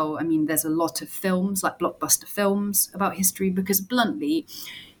as well, there's a lot of films, like blockbuster films about history, because bluntly,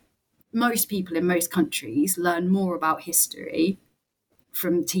 most people in most countries learn more about history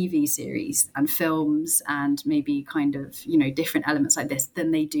from TV series and films and maybe kind of, different elements like this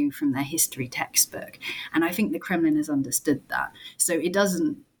than they do from their history textbook. And I think the Kremlin has understood that. So it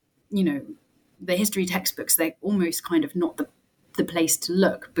doesn't, the history textbooks, they're almost kind of not the place to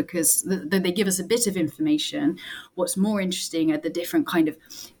look, because they give us a bit of information. What's more interesting are the different kind of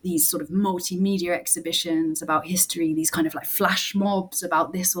these sort of multimedia exhibitions about history, these kind of like flash mobs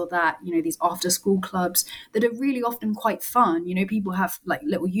about this or that, these after school clubs that are really often quite fun. People have like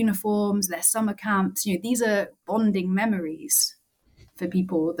little uniforms, their summer camps, these are bonding memories for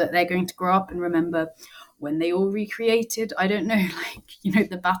people that they're going to grow up and remember when they all recreated, I don't know, like,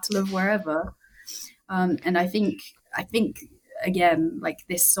 the Battle of wherever. And I think again, like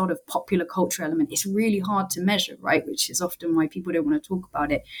this sort of popular culture element, it's really hard to measure, right? Which is often why people don't want to talk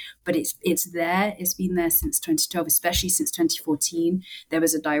about it. But it's there. It's been there since 2012, especially since 2014. There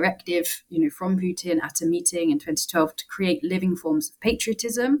was a directive, from Putin at a meeting in 2012 to create living forms of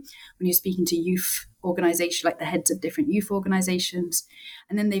patriotism when you're speaking to youth organizations, like the heads of different youth organizations.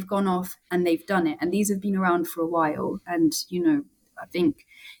 And then they've gone off and they've done it. And these have been around for a while. And, I think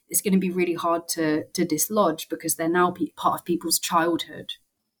it's going to be really hard to dislodge, because they're now part of people's childhood.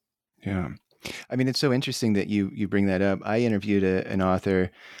 Yeah. It's so interesting that you bring that up. I interviewed an author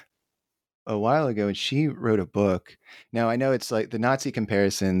a while ago, and she wrote a book. Now, I know it's like the Nazi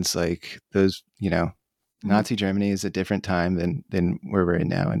comparisons, like those, Nazi Germany is a different time than where we're in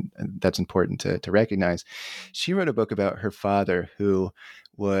now. And that's important to recognize. She wrote a book about her father, who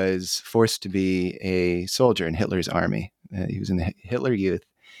was forced to be a soldier in Hitler's army. He was in the Hitler Youth.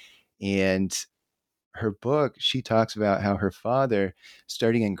 And her book, she talks about how her father,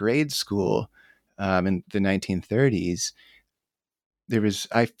 starting in grade school in the 1930s, there was,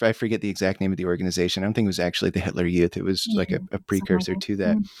 I forget the exact name of the organization. I don't think it was actually the Hitler Youth. It was like a precursor to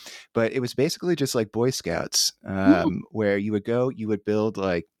that. But it was basically just like Boy Scouts, where you would go, you would build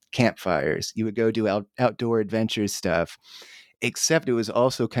like campfires, you would go do outdoor adventure stuff. Except it was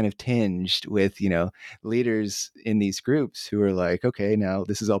also kind of tinged with, leaders in these groups who were like, okay, now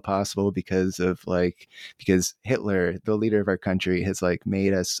this is all possible because Hitler, the leader of our country, has like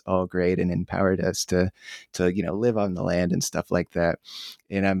made us all great and empowered us to live on the land and stuff like that.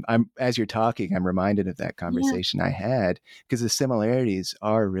 And I'm as you're talking, I'm reminded of that conversation I had, because the similarities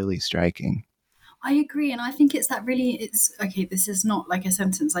are really striking. I agree. And I think it's okay, this is not like a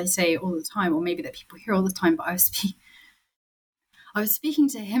sentence I say all the time, or maybe that people hear all the time, but I was speaking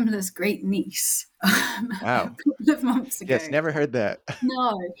to Himmler's great niece Wow. a couple of months ago. Yes, never heard that.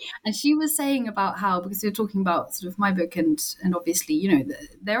 No. And she was saying about how, because we were talking about sort of my book, and obviously,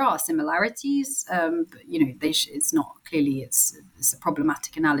 there are similarities, but, it's not clearly, it's a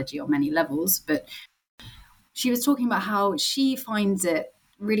problematic analogy on many levels. But she was talking about how she finds it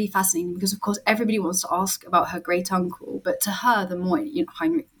really fascinating because, of course, everybody wants to ask about her great uncle, but to her, the more,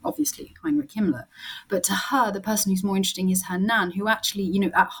 Heinrich Himmler, but to her, the person who's more interesting is her nan, who actually,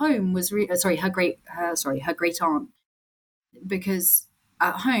 at home was her great aunt, because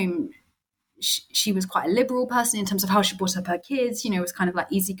at home she was quite a liberal person in terms of how she brought up her kids, was kind of like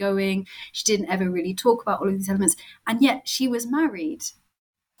easygoing. She didn't ever really talk about all of these elements, and yet she was married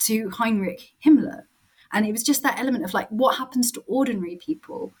to Heinrich Himmler. And it was just that element of like, what happens to ordinary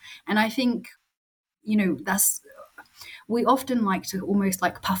people? And I think, we often like to almost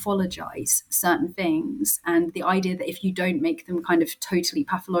like pathologize certain things. And the idea that if you don't make them kind of totally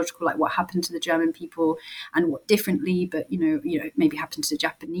pathological, like what happened to the German people and what differently, but, maybe happened to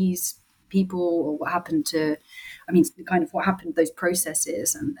Japanese people, or what happened to, kind of what happened, those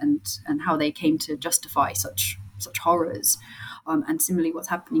processes and how they came to justify such horrors. And similarly, what's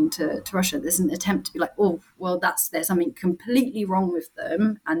happening to Russia, there's an attempt to be like, oh, well, there's something completely wrong with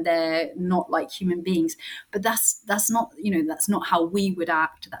them, and they're not like human beings. But that's not how we would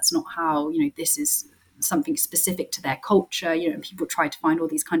act. That's not how this is something specific to their culture. People try to find all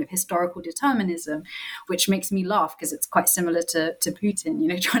these kind of historical determinism, which makes me laugh because it's quite similar to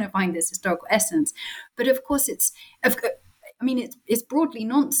Putin. Trying to find this historical essence. But of course, it's broadly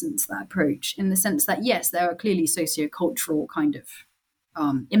nonsense, that approach, in the sense that, yes, there are clearly sociocultural kind of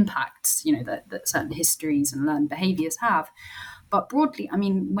impacts, that certain histories and learned behaviors have. But broadly,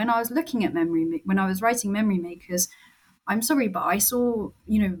 when I was looking at when I was writing Memory Makers, I'm sorry, but I saw,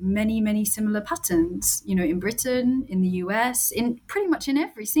 many, many similar patterns, in Britain, in the US, in pretty much in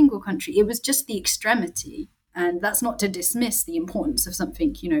every single country. It was just the extremity. And that's not to dismiss the importance of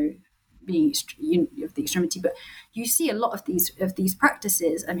something, being of the extremity, but you see a lot of these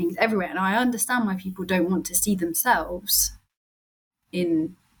practices everywhere, and I understand why people don't want to see themselves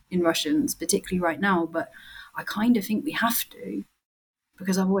in Russians, particularly right now, but I kind of think we have to,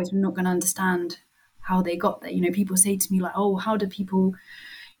 because otherwise we're not going to understand how they got there. People say to me like, oh, how do people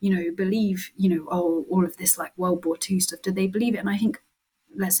believe all of this like World War II stuff? Do they believe it? And I think,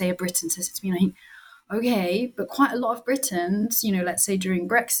 let's say a Briton says it to me, and I think, okay, but quite a lot of Britons, let's say during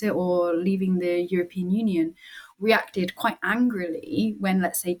Brexit or leaving the European Union, reacted quite angrily when,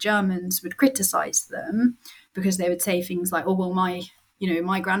 let's say, Germans would criticize them, because they would say things like, oh, well, my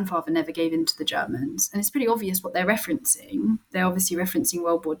grandfather never gave in to the Germans. And it's pretty obvious what they're referencing. They're obviously referencing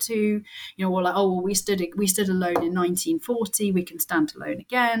World War II, or like, oh, well, we stood alone in 1940, we can stand alone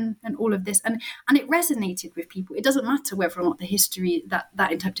again, and all of this. And it resonated with people. It doesn't matter whether or not the history,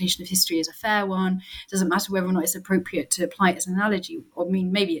 that interpretation of history is a fair one. It doesn't matter whether or not it's appropriate to apply it as an analogy.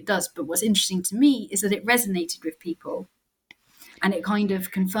 Maybe it does, but what's interesting to me is that it resonated with people. And it kind of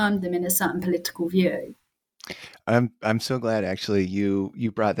confirmed them in a certain political view. I'm so glad actually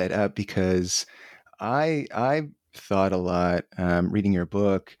you brought that up, because I thought a lot reading your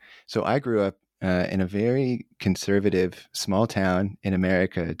book. So I grew up in a very conservative small town in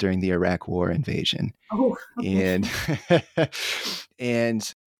America during the Iraq War invasion. Oh, and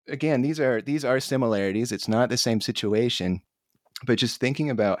and again, these are similarities. It's not the same situation, but just thinking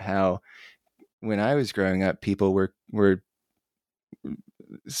about how when I was growing up, people were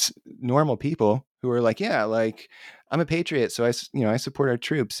normal people who are like, yeah, like I'm a patriot, so I support our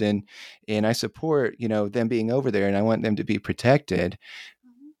troops and I support them being over there, and I want them to be protected.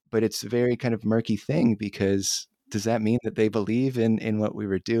 But it's a very kind of murky thing, because does that mean that they believe in what we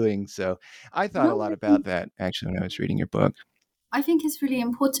were doing? So I thought a lot about that actually when I was reading your book. I think it's really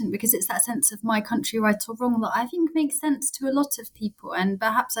important, because it's that sense of my country, right or wrong, that I think makes sense to a lot of people. And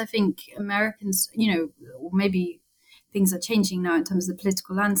perhaps I think Americans, maybe things are changing now in terms of the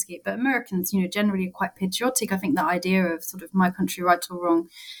political landscape, but Americans, generally are quite patriotic. I think the idea of sort of my country, right or wrong,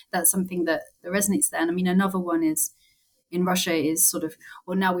 that's something that resonates there. And another one is in Russia is sort of,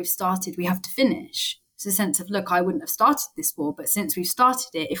 well, now we've started, we have to finish. It's a sense of, look, I wouldn't have started this war, but since we've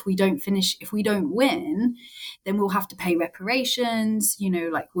started it, if we don't win, then we'll have to pay reparations,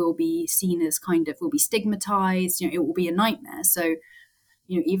 we'll be seen as we'll be stigmatized, it will be a nightmare. So,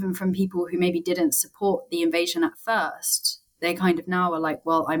 even from people who maybe didn't support the invasion at first, they kind of now are like,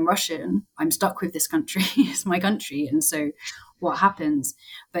 well, I'm Russian, I'm stuck with this country, it's my country. And so what happens?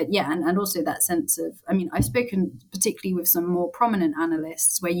 But yeah, and also that sense of, I've spoken particularly with some more prominent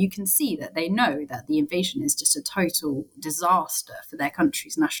analysts where you can see that they know that the invasion is just a total disaster for their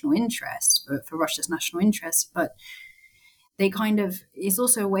country's national interests, for Russia's national interests. But they it's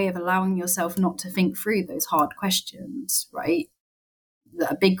also a way of allowing yourself not to think through those hard questions, right?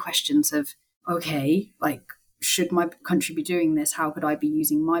 That are big questions of, okay, like, should my country be doing this? How could I be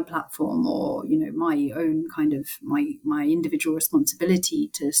using my platform or, my own kind of my individual responsibility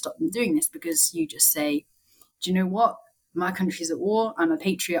to stop them doing this? Because you just say, do you know what? my country's at war, I'm a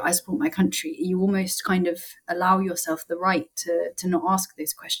patriot, I support my country, you almost kind of allow yourself the right to not ask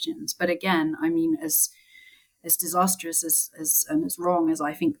those questions. But again, I mean, as disastrous and as wrong as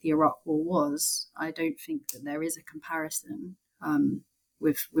I think the Iraq War was, I don't think that there is a comparison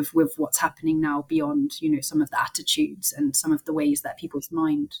with what's happening now beyond, some of the attitudes and some of the ways that people's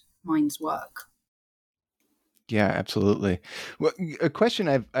minds work. Yeah, absolutely. Well, a question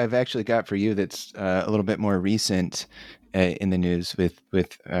I've actually got for you that's a little bit more recent in the news with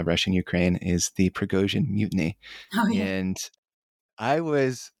Russia and Ukraine is the Prigozhin mutiny. Oh yeah. And I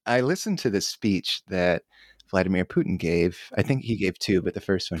listened to the speech that Vladimir Putin gave. I think he gave two, but the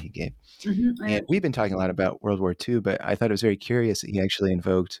first one he gave. And we've been talking a lot about World War II, but I thought it was very curious that he actually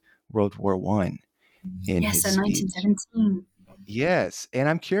invoked World War I in his in speech. 1917. Yes, and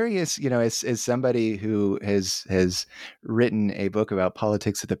I'm curious, as somebody who has written a book about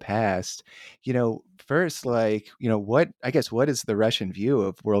politics of the past, first, what is the Russian view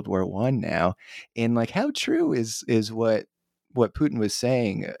of World War I now, and how true is what Putin was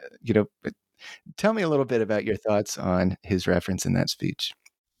saying? Tell me a little bit about your thoughts on his reference in that speech.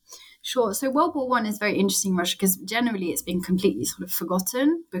 Sure. So World War I is very interesting in Russia because generally it's been completely sort of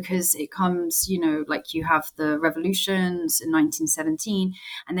forgotten because it comes, like you have the revolutions in 1917,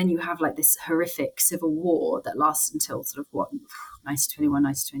 and then you have like this horrific civil war that lasts until sort of 1921,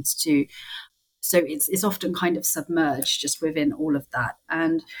 1922. So it's often kind of submerged just within all of that.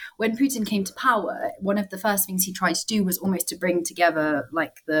 And when Putin came to power, one of the first things he tried to do was almost to bring together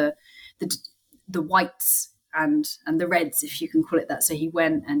like the whites and the Reds, if you can call it that. So he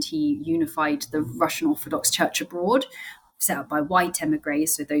went and he unified the Russian Orthodox Church abroad, set up by white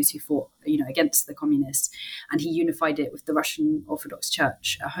emigres, so those who fought, against the communists, and he unified it with the Russian Orthodox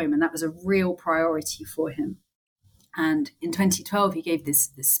Church at home, and that was a real priority for him. And in 2012, he gave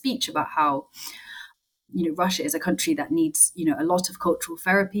this speech about how Russia is a country that needs, a lot of cultural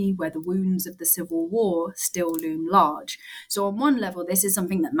therapy, where the wounds of the civil war still loom large. So on one level, this is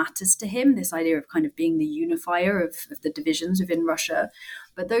something that matters to him, this idea of kind of being the unifier of the divisions within Russia.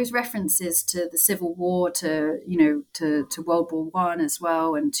 But those references to the civil war, to World War I as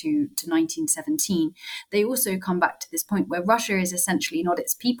well, and to 1917, they also come back to this point where Russia is essentially not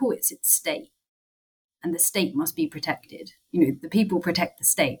its people, it's its state. And the state must be protected. The people protect the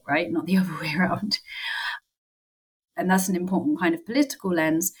state, right? Not the other way around. And that's an important kind of political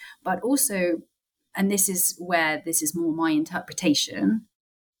lens, but also, and this is where this is more my interpretation,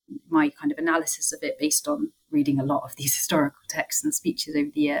 my kind of analysis of it based on reading a lot of these historical texts and speeches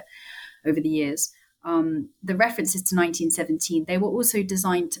over the years. The references to 1917, they were also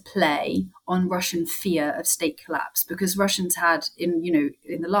designed to play on Russian fear of state collapse, because Russians had, in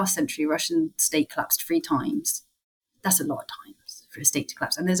the last century, Russian state collapsed 3 times. That's a lot of times for a state to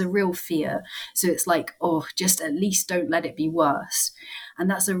collapse. And there's a real fear. So it's like, just at least don't let it be worse. And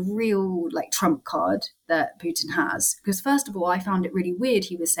that's a real trump card that Putin has. Because first of all, I found it really weird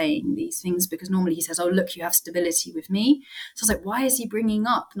he was saying these things, because normally he says, oh, look, you have stability with me. So I was like, why is he bringing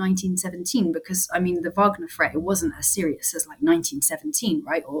up 1917? Because, I mean, the Wagner threat, it wasn't as serious as 1917,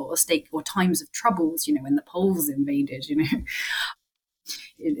 right? Or times of troubles, when the Poles invaded, in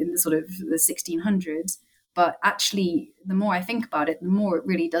the sort of the 1600s. But actually, the more I think about it, the more it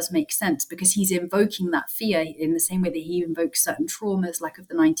really does make sense, because he's invoking that fear in the same way that he invokes certain traumas, like of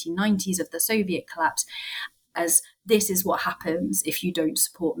the 1990s, of the Soviet collapse, as this is what happens if you don't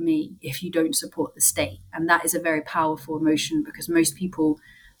support me, if you don't support the state. And that is a very powerful emotion, because most people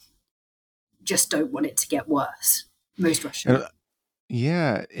just don't want it to get worse. Most Russians.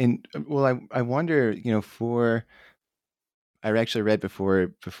 Yeah. And well, I wonder, I actually read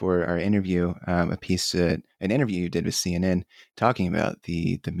before our interview a piece, an interview you did with CNN talking about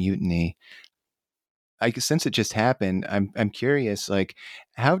the mutiny. Since it just happened, I'm curious,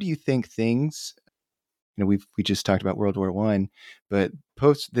 how do you think things? We just talked about World War I, but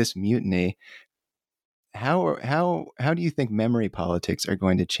post this mutiny, how do you think memory politics are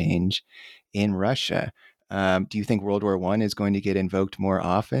going to change in Russia? Do you think World War I is going to get invoked more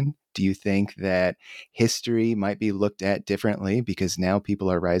often? Do you think that history might be looked at differently because now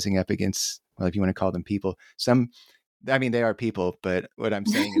people are rising up against, well, if you want to call them people, they are people, but what I'm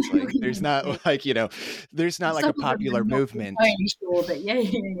saying is there's not there's not a popular movement. Sure, but yeah,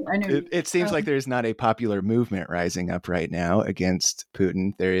 I know. It seems like there's not a popular movement rising up right now against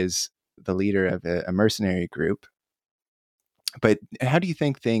Putin. There is the leader of a mercenary group. But how do you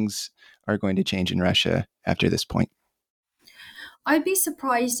think things are going to change in Russia after this point? I'd be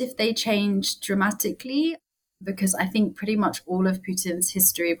surprised if they changed dramatically, because I think pretty much all of Putin's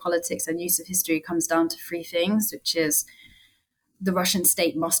history, politics, and use of history comes down to 3 things, which is the Russian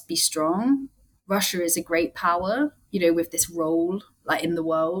state must be strong. Russia is a great power. with this role like in the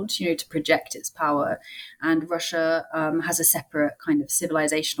world, to project its power. And Russia has a separate kind of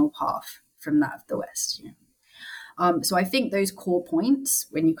civilizational path from that of the West. So I think those core points,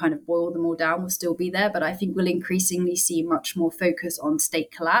 when you kind of boil them all down, will still be there. But I think we'll increasingly see much more focus on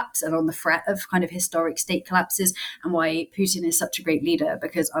state collapse and on the threat of kind of historic state collapses, and why Putin is such a great leader,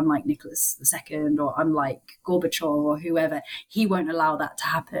 because unlike Nicholas II or unlike Gorbachev or whoever, he won't allow that to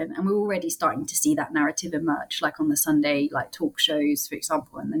happen. And we're already starting to see that narrative emerge, like on the Sunday talk shows, for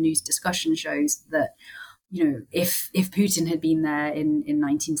example, and the news discussion shows that, if Putin had been there in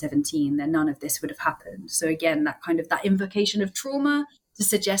 1917, then none of this would have happened. So again, that invocation of trauma to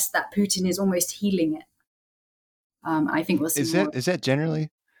suggest that Putin is almost healing it. I think we'll see is that generally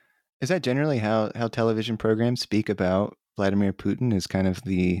how television programs speak about Vladimir Putin as kind of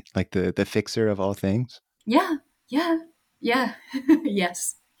the fixer of all things? Yeah.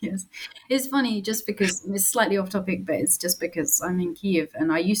 Yes. It's funny, just because it's slightly off topic, but it's just because I'm in Kiev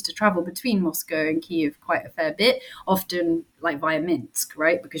and I used to travel between Moscow and Kiev quite a fair bit, often via Minsk,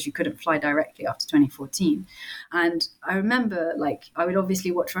 right? Because you couldn't fly directly after 2014. And I remember I would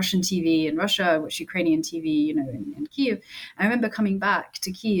obviously watch Russian TV in Russia, watch Ukrainian TV, in Kiev. I remember coming back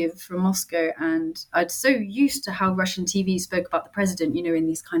to Kiev from Moscow, and I'd so used to how Russian TV spoke about the president, in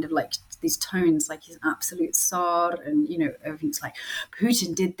these kind of these tones, like he's an absolute Tsar, and everything's like,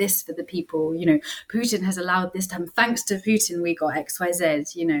 Putin did this for the people, Putin has allowed this to happen, thanks to Putin we got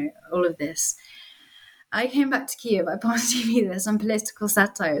XYZ, all of this. I came back to Kiev, I put on TV, there's some political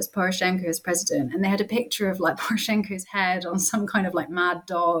satire as Poroshenko as president, and they had a picture of Poroshenko's head on some kind of mad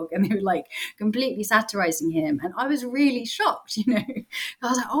dog, and they were completely satirizing him. And I was really shocked, I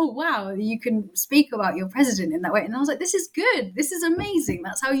was like, oh wow, you can speak about your president in that way. And I was like, this is good, this is amazing,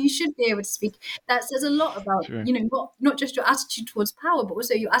 that's how you should be able to speak. That says a lot about, sure, not just your attitude towards power, but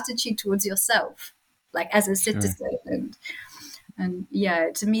also your attitude towards yourself, as a citizen. Sure. And yeah,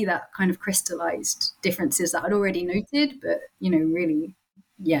 to me, that kind of crystallized differences that I'd already noted, but, really,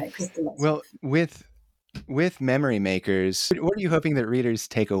 yeah, it crystallized. Well, with Memory Makers, what are you hoping that readers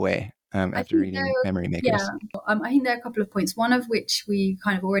take away after reading Memory Makers? Yeah, I think there are a couple of points, one of which we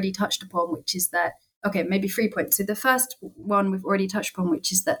kind of already touched upon, which is that, okay, maybe 3 points. So the first one we've already touched upon,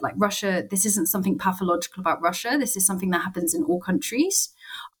 which is that Russia, this isn't something pathological about Russia. This is something that happens in all countries.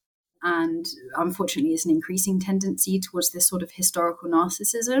 And unfortunately, it's an increasing tendency towards this sort of historical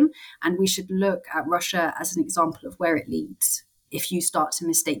narcissism. And we should look at Russia as an example of where it leads. If you start to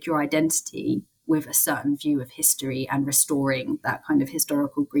mistake your identity with a certain view of history and restoring that kind of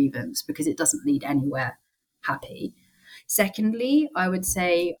historical grievance, because it doesn't lead anywhere happy. Secondly, I would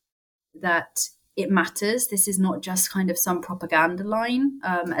say that it matters. This is not just kind of some propaganda line,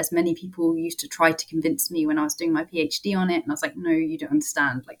 as many people used to try to convince me when I was doing my PhD on it. And I was like, no, you don't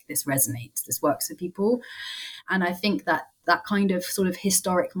understand. This resonates. This works for people. And I think that kind of sort of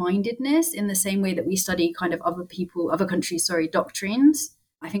historic mindedness, in the same way that we study kind of other countries' doctrines,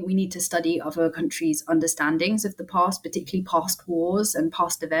 I think we need to study other countries' understandings of the past, particularly past wars and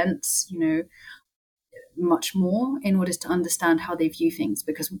past events, much more, in order to understand how they view things.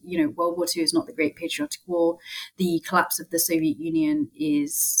 Because, World War II is not the Great Patriotic War. The collapse of the Soviet Union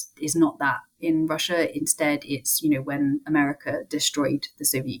is not that in Russia. Instead, it's, when America destroyed the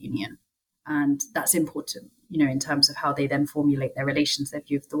Soviet Union. And that's important, in terms of how they then formulate their relations, their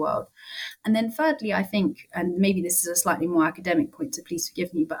view of the world. And then thirdly, I think, and maybe this is a slightly more academic point, so please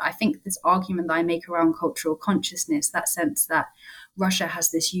forgive me, but I think this argument that I make around cultural consciousness, that sense that Russia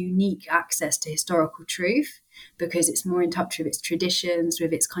has this unique access to historical truth because it's more in touch with its traditions,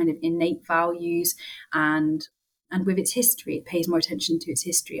 with its kind of innate values, and with its history. It pays more attention to its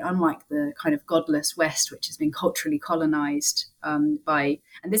history, unlike the kind of godless West, which has been culturally colonized by,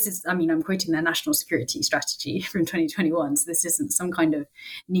 and this is, I'm quoting their national security strategy from 2021, so this isn't some kind of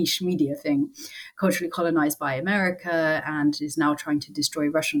niche media thing, culturally colonized by America, and is now trying to destroy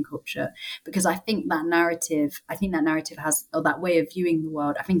Russian culture. Because I think that narrative has, or that way of viewing the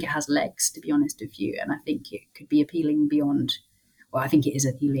world, I think it has legs, to be honest with you, and I think it could be appealing beyond, well, I think it is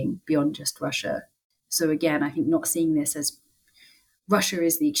appealing beyond just Russia. So again, I think not seeing this as Russia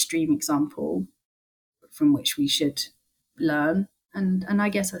is the extreme example from which we should learn. And I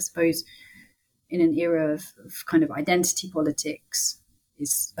guess, I suppose, in an era of kind of identity politics,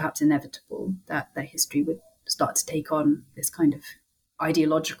 it's perhaps inevitable that history would start to take on this kind of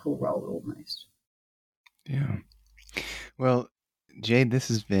ideological role almost. Yeah. Well, Jade, this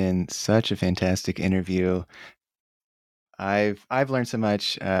has been such a fantastic interview. I've learned so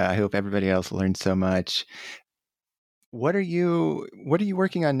much. I hope everybody else learned so much. What are you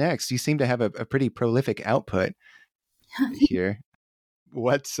working on next? You seem to have a pretty prolific output here.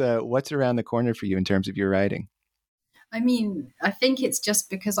 What's around the corner for you in terms of your writing? I mean, I think it's just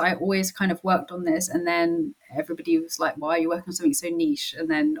because I always kind of worked on this, and then everybody was like, "Why are you working on something so niche?" And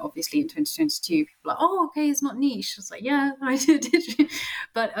then obviously in 2022, people were like, "Oh, okay, it's not niche." I was like, "Yeah, I did."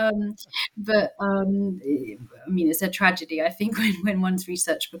 but I mean, it's a tragedy, I think, when one's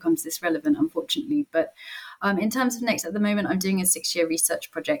research becomes this relevant, unfortunately. But in terms of next, at the moment, I'm doing a 6-year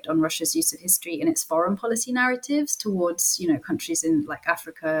research project on Russia's use of history in its foreign policy narratives towards, countries in like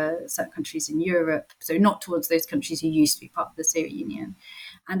Africa, certain countries in Europe. So not towards those countries who used to be part of the Soviet Union.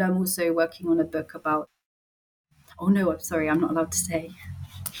 And I'm also working on a book about. Oh no, I'm sorry, I'm not allowed to say.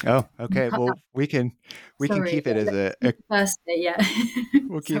 Oh, okay. Well, we can Sorry, keep it as a first day, yeah.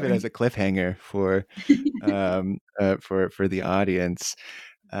 we'll keep it Sorry. as a cliffhanger for the audience.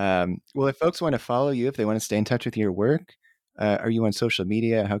 Well, if folks want to follow you, if they want to stay in touch with your work, are you on social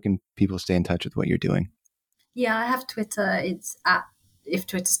media? How can people stay in touch with what you're doing? Yeah, I have Twitter. It's at, if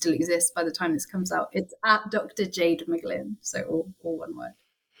Twitter still exists by the time this comes out, it's at Dr. Jade McGlynn. So all one word.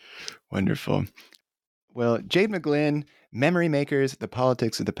 Wonderful. Well, Jade McGlynn, Memory Makers, The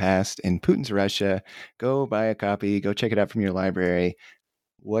Politics of the Past in Putin's Russia. Go buy a copy. Go check it out from your library.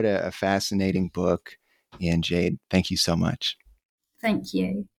 What a fascinating book. And Jade, thank you so much. Thank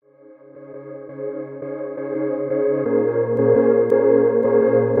you.